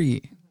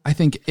scary. I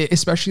think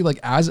especially like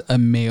as a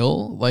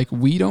male, like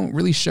we don't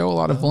really show a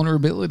lot of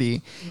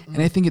vulnerability.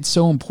 And I think it's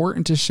so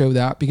important to show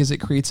that because it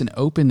creates an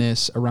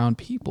openness around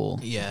people.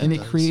 Yeah, And it it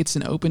does. creates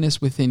an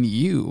openness within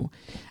you.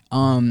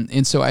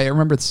 And so I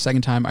remember the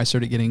second time I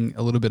started getting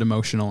a little bit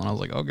emotional, and I was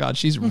like, oh God,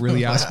 she's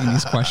really asking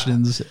these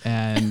questions,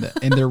 and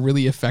they're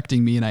really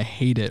affecting me, and I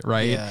hate it.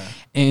 Right. Yeah.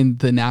 And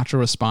the natural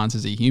response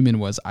as a human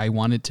was I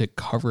wanted to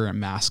cover and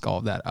mask all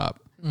of that up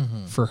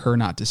for her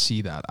not to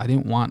see that. I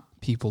didn't want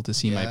people to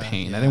see my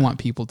pain. I didn't want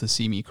people to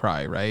see me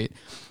cry. Right.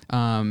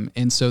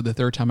 And so the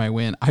third time I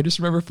went, I just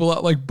remember full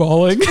out like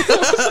bawling.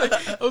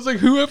 I was like,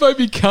 who have I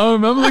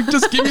become? I'm like,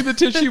 just give me the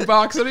tissue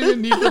box. I don't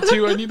even need the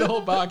 2. I need the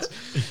whole box.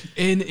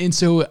 And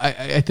so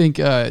I think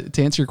to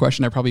answer your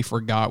question, I probably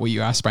forgot what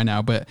you asked by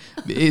now, but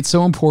it's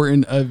so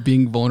important of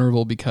being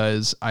vulnerable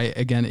because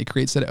again, it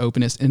creates that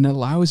openness and it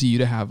allows you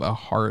to have a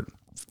heart,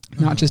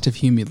 not just of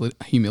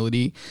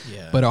humility,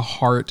 but a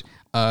heart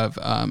of,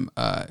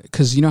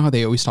 cause you know how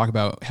they always talk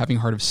about having a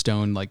heart of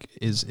stone, like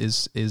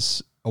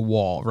is a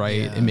wall,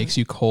 right? It makes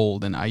you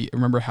cold. And I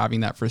remember having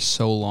that for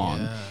so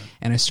long.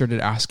 And I started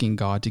asking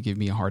God to give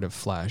me a heart of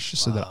flesh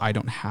so that I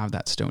don't have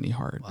that stony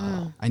heart.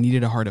 I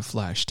needed a heart of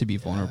flesh to be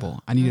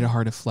vulnerable. I needed a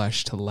heart of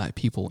flesh to let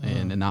people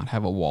in and not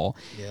have a wall.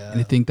 And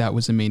I think that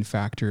was the main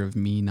factor of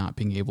me not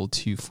being able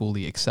to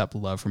fully accept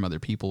love from other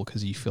people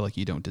because you feel like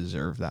you don't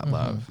deserve that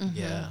love.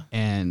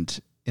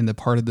 And the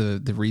part of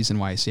the reason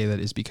why I say that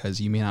is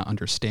because you may not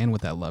understand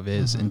what that love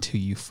is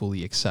until you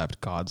fully accept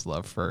God's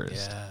love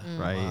first,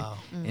 right?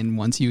 And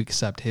once you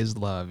accept his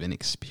love and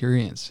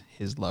experience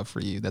his love for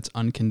you, that's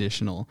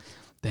unconditional,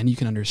 then you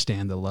can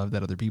understand the love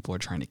that other people are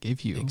trying to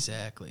give you.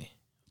 Exactly.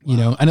 You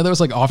know, I know that was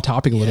like off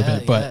topic a little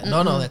bit, but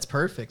no, that's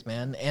perfect,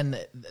 man. And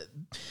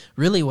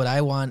really what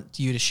I want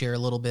you to share a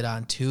little bit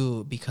on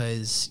too,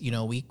 because, you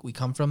know, we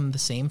come from the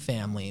same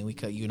family.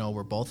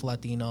 We're both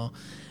Latino,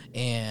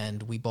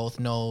 and we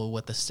both know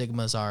what the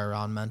stigmas are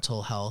around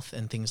mental health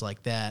and things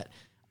like that.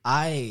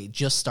 I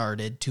just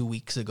started 2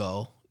 weeks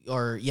ago,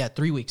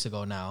 3 weeks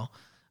ago now.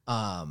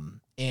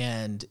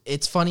 And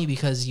it's funny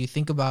because you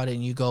think about it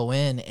and you go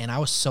in, and I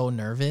was so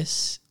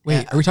nervous.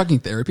 Wait, are we talking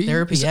therapy?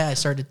 Therapy, I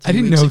started 3 I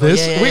didn't weeks know ago.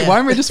 this. Wait, why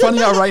am I just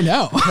finding out right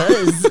now?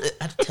 Because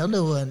I don't tell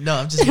no one. No,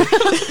 I'm just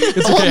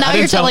It's okay. Well, now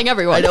you're telling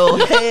everyone. I know.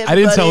 Hey, I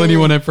didn't tell buddy.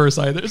 anyone at first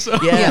either. So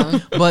Yeah.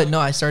 But no,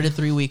 I started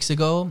 3 weeks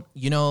ago,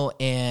 you know,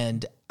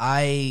 and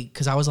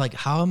because I was like,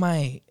 how am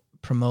I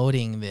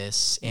promoting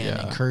this and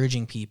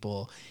encouraging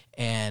people?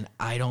 And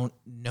I don't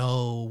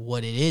know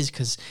what it is,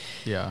 because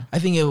I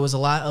think it was a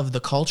lot of the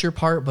culture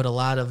part, but a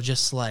lot of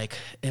just like,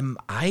 am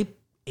I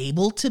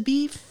able to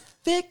be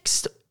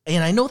fixed?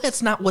 And I know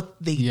that's not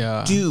what they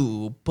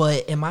do,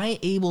 but am I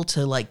able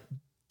to like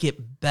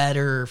get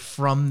better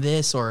from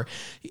this, or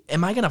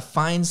am I going to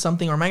find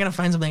something, or am I going to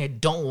find something I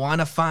don't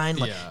want to find?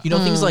 Like, you know,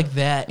 things like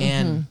that.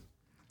 And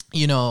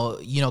you know,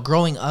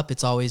 growing up,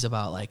 it's always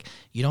about like,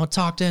 you don't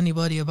talk to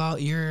anybody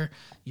about your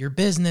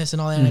business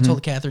and all that. And I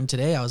told Catherine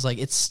today, I was like,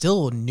 it's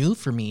still new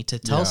for me to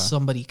tell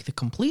somebody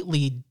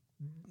completely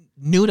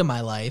new to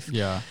my life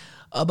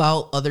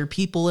about other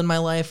people in my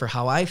life or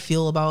how I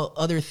feel about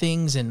other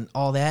things and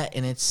all that.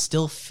 And it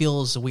still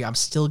feels weird. I'm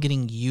still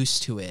getting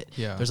used to it.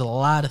 There's a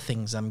lot of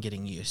things I'm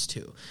getting used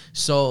to.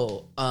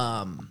 So,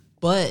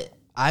 but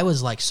I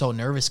was like so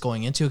nervous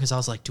going into it because I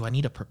was like, do I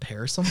need to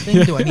prepare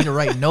something? Do I need to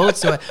write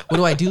notes? What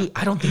do I do?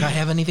 I don't think I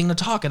have anything to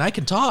talk, and I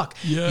can talk,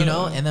 you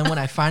know? And then when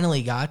I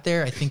finally got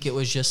there, I think it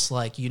was just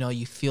like, you know,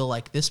 you feel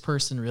like this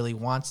person really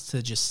wants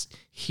to just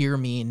hear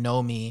me,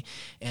 know me.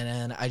 And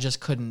then I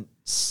just couldn't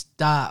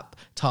stop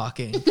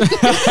talking. But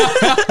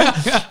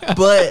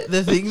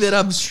the thing that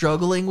I'm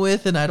struggling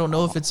with, and I don't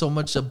know if it's so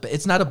much,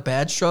 it's not a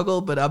bad struggle,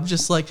 but I'm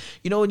just like,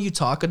 you know, when you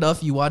talk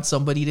enough, you want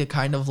somebody to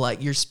kind of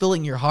like, you're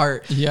spilling your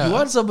heart. You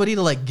want somebody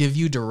to like give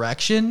you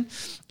direction.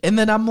 And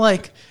then I'm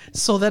like,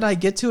 so then I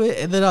get to it,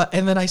 and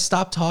then I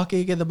stop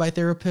talking, and then my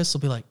therapist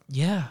will be like,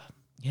 yeah.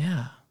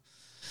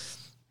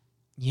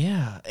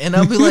 And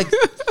I'll be like,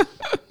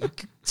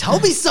 tell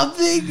me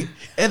something.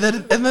 And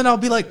then I'll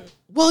be like,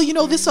 well, you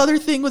know, this other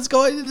thing was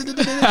going, and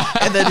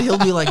then he'll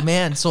be like,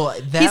 man, so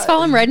that He's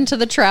falling right into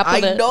the trap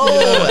with it. I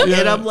know.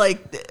 And I'm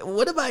like,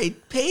 what am I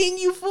paying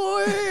you for?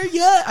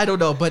 I don't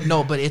know. But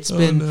it's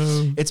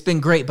been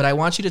great. But I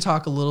want you to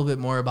talk a little bit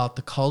more about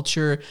the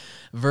culture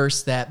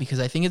versus that,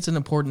 because I think it's an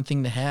important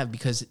thing to have,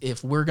 because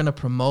if we're going to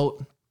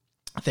promote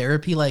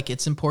therapy, like,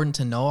 it's important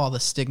to know all the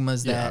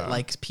stigmas that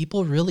like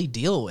people really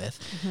deal with.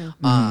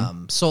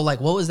 So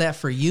like, what was that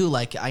for you?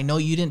 Like, I know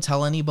you didn't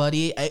tell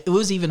anybody. It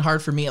was even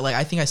hard for me. Like,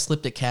 I think I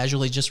slipped it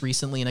casually just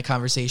recently in a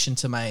conversation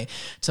to my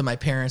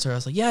parents, where I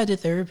was like, I did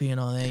therapy and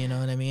all that, you know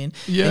what I mean?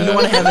 And you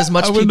want to have as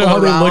much people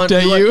around. Looked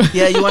at you.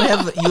 You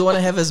want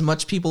to have as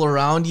much people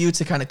around you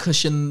to kind of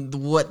cushion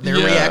what their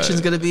reaction is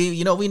going to be.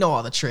 You know, we know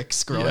all the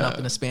tricks growing up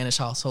in a Spanish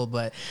household,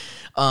 but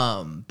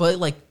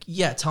like,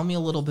 tell me a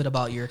little bit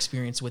about your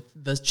experience with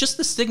just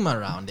the stigma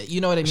around it.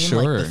 You know what I mean?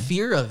 Sure. Like the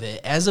fear of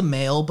it as a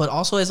male, but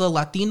also as a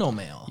Latino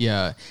male.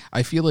 Yeah.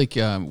 I feel like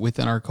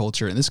within our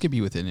culture, and this could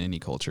be within any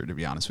culture, to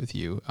be honest with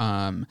you,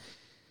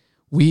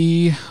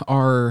 we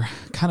are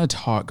kind of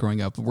taught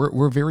growing up,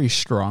 we're very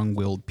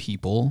strong-willed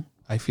people.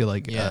 I feel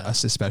like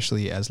us,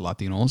 especially as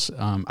Latinos,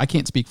 I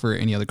can't speak for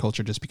any other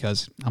culture just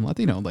because I'm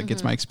Latino, like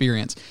it's my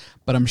experience,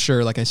 but I'm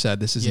sure, like I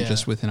said, this isn't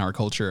just within our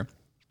culture.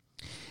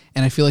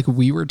 And I feel like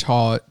we were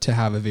taught to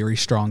have a very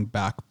strong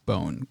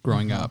backbone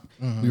growing up.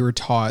 We were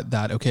taught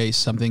that, okay,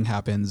 something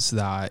happens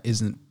that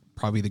isn't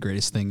probably the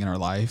greatest thing in our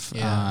life,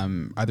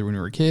 either when we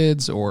were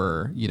kids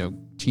or,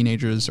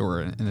 teenagers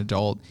or an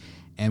adult.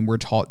 And we're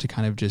taught to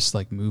kind of just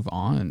like move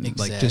on,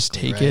 like just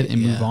take it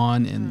and move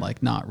on and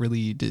like not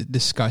really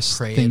discuss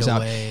things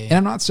out. And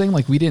I'm not saying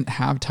like we didn't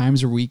have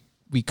times where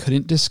we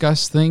couldn't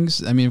discuss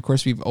things. I mean, of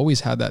course, we've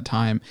always had that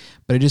time,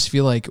 but I just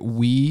feel like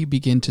we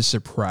begin to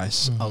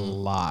suppress a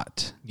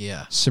lot.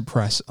 Yeah.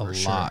 Suppress a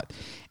lot.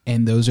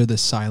 And those are the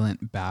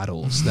silent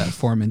battles that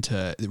form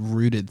into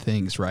rooted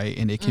things, right?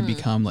 And it can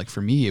become like,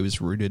 for me, it was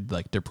rooted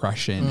like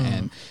depression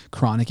and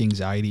chronic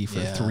anxiety for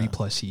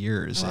 3+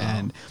 years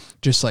and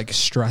just like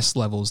stress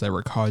levels that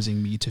were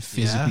causing me to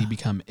physically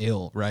become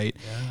ill, right?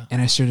 Yeah.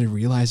 And I started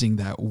realizing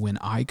that when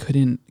I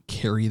couldn't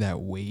carry that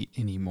weight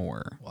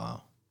anymore.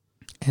 Wow.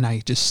 And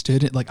I just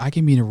stood like, I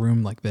can be in a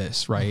room like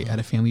this, right? At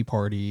a family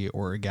party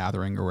or a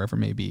gathering or wherever it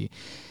may be.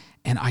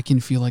 And I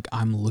can feel like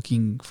I'm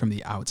looking from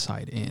the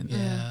outside in.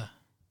 Yeah.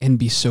 And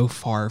be so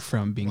far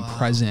from being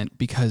present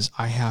because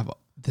I have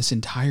this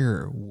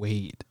entire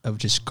weight of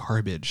just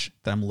garbage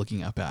that I'm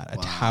looking up at, a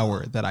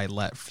tower that I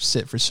let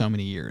sit for so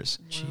many years.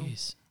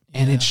 Jeez.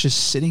 And it's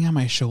just sitting on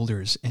my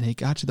shoulders. And it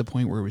got to the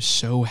point where it was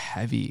so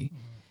heavy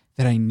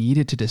that I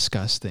needed to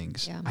discuss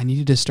things. Yeah. I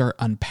needed to start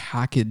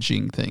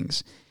unpackaging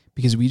things.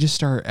 Because we just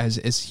start,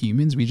 as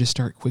humans, we just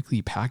start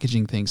quickly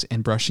packaging things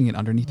and brushing it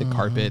underneath the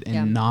carpet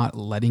and not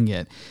letting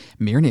it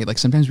marinate. Like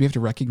sometimes we have to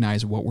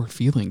recognize what we're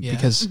feeling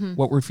because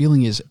what we're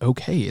feeling is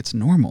okay, it's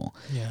normal.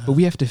 Yeah. But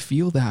we have to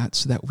feel that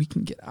so that we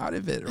can get out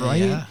of it,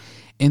 right? Yeah.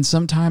 And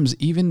sometimes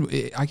even,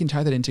 I can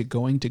tie that into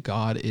going to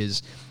God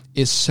is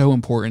so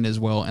important as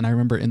well. And I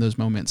remember in those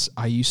moments,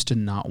 I used to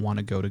not want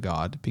to go to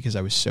God because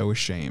I was so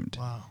ashamed.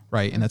 Wow.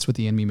 Right. And that's what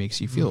the enemy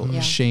makes you feel,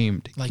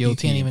 ashamed, like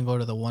guilty. You can't even go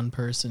to the one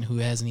person who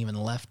hasn't even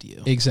left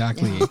you.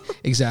 Exactly.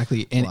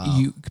 Exactly.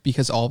 And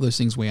because all those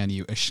things weigh on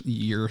you,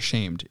 you're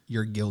ashamed,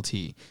 you're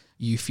guilty.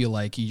 You feel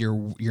like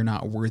you're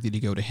not worthy to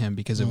go to him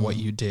because of what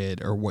you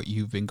did or what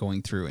you've been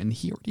going through. And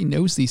he already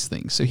knows these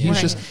things. So he's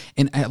just,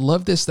 and I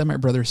love this that my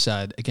brother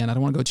said, again, I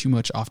don't want to go too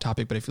much off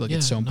topic, but I feel like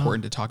it's so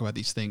important to talk about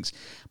these things.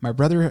 My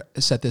brother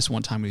said this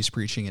one time when he was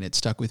preaching and it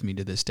stuck with me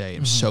to this day.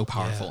 It was so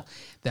powerful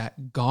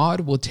that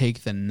God will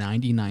take the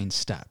 99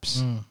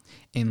 steps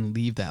and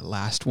leave that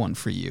last one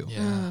for you.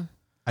 Yeah.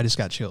 I just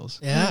got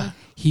chills. Yeah.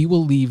 He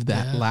will leave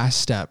that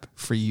last step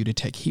for you to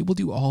take. He will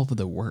do all of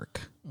the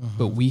work.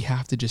 But we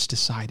have to just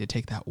decide to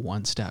take that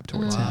one step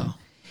towards him.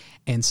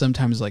 And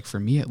sometimes, like for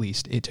me at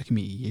least, it took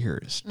me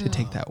years to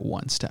take that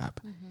one step.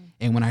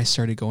 And when I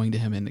started going to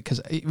him, and because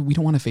we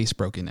don't want to face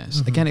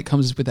brokenness, again, it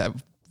comes with that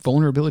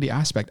vulnerability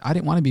aspect. I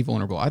didn't want to be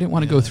vulnerable. I didn't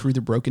want to go through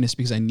the brokenness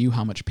because I knew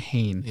how much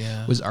pain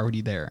was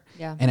already there.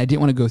 Yeah. And I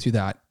didn't want to go through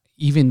that.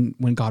 Even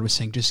when God was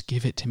saying, just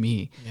give it to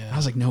me. Yeah. I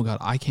was like, no, God,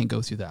 I can't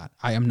go through that.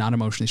 I am not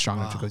emotionally strong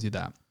enough to go through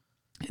that.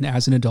 And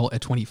as an adult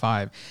at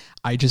 25,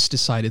 I just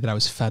decided that I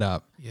was fed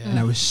up. Yeah. And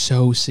I was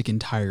so sick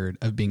and tired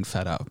of being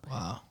fed up.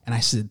 Wow. And I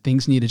said,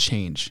 things need to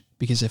change.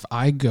 Because if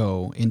I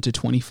go into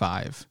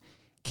 25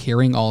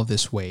 carrying all of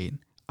this weight,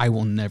 I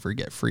will never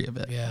get free of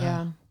it.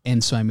 Yeah.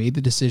 And so I made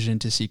the decision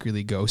to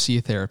secretly go see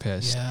a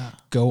therapist,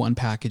 go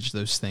unpackage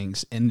those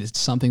things. And it's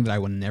something that I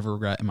will never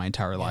regret in my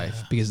entire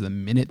life because the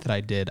minute that I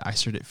did, I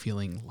started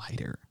feeling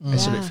lighter. I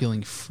started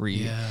feeling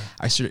free.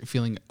 I started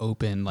feeling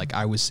open. Like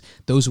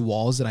those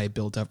walls that I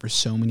built up for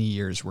so many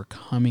years were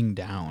coming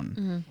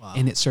down. Wow.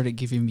 And it started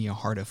giving me a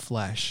heart of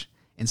flesh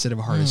instead of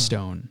a heart of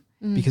stone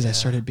because I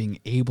started being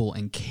able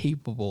and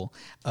capable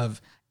of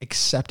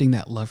accepting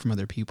that love from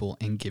other people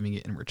and giving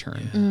it in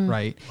return,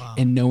 right? Wow.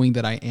 And knowing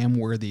that I am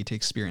worthy to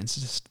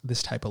experience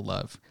this type of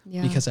love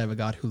because I have a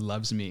God who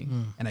loves me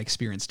and I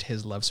experienced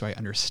his love, so I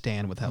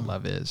understand what that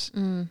love is.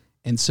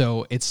 And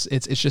so it's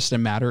just a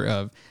matter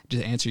of,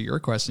 just to answer your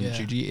question,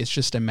 Gigi, it's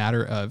just a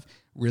matter of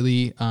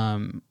really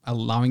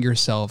allowing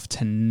yourself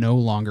to no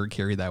longer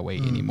carry that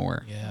weight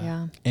anymore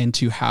and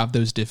to have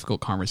those difficult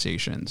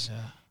conversations.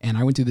 And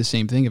I went through the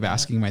same thing of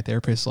asking my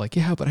therapist, like,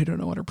 but I don't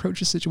know how to approach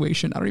the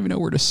situation. I don't even know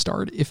where to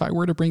start. If I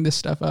were to bring this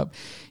stuff up,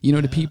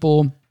 to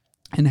people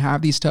and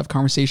have these tough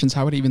conversations,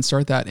 how would I even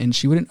start that? And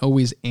she wouldn't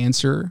always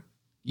answer,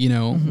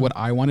 what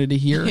I wanted to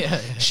hear.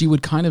 She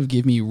would kind of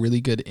give me really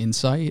good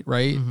insight,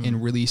 right?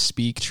 And really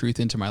speak truth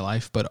into my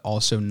life, but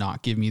also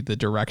not give me the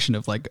direction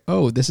of like,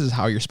 oh, this is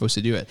how you're supposed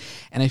to do it.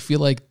 And I feel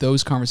like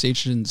those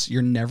conversations,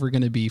 you're never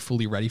going to be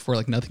fully ready for.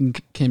 Like nothing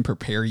can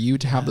prepare you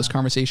to have those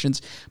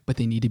conversations, but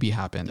they need to be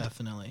happened.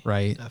 Definitely.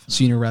 Right? Definitely.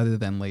 Sooner rather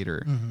than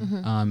later,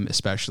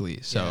 especially.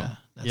 So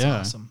That's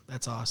awesome.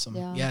 That's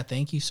awesome. Yeah.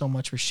 Thank you so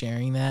much for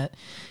sharing that.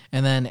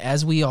 And then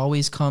as we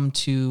always come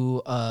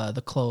to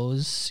the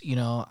close,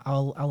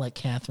 I'll let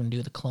Catherine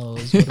do the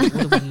close. What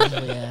do we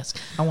usually ask?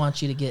 I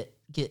want you to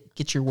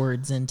get your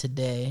words in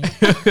today.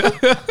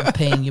 I'm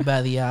paying you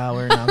by the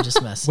hour, and I'm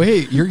just messing.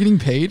 Wait, you're getting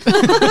paid?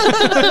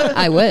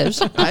 I wish.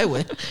 I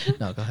would.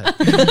 No, go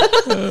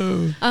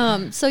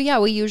ahead.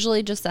 So we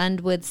usually just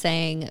end with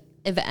saying,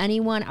 if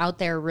anyone out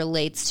there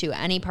relates to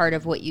any part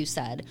of what you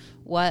said,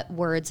 what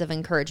words of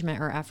encouragement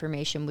or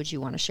affirmation would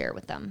you want to share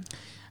with them?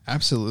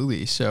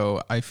 Absolutely.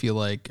 So I feel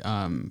like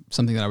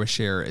something that I would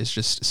share is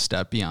just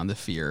step beyond the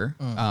fear.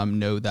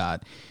 Know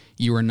that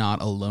you are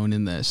not alone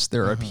in this.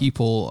 There are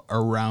people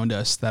around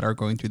us that are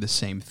going through the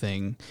same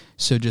thing.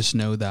 So just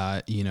know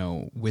that, you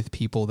know, with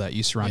people that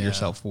you surround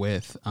yourself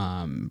with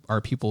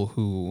are people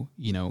who,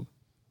 you know,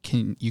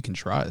 you can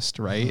trust,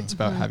 right? It's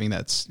about having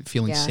that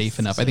feeling safe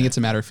enough. I think it's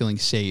a matter of feeling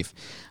safe.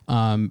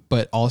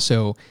 But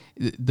also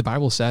the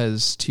Bible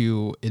says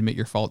to admit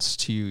your faults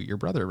to your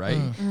brother, right?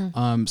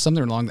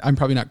 Something along, I'm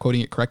probably not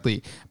quoting it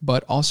correctly,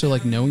 but also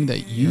like knowing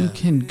that you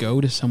can go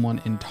to someone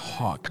and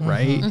talk,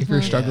 right? If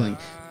you're struggling,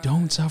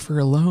 don't suffer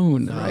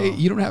alone, right?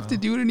 You don't have to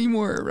do it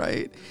anymore,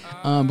 right?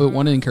 But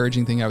one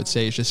encouraging thing I would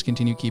say is just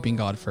continue keeping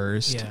God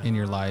first in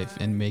your life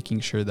and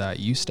making sure that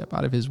you step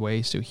out of his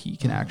way so he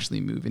can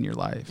actually move in your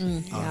life.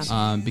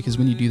 Because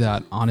when you do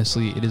that,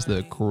 honestly, it is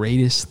the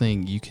greatest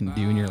thing you can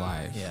do in your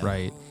life,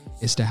 right?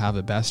 Is to have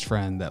a best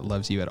friend that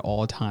loves you at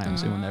all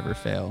times and will never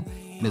fail.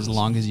 And as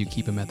long as you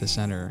keep him at the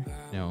center,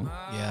 you know,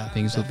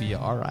 things will be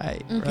all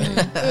right,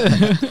 right?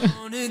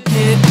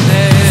 Take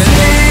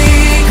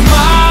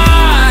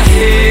my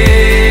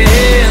hand.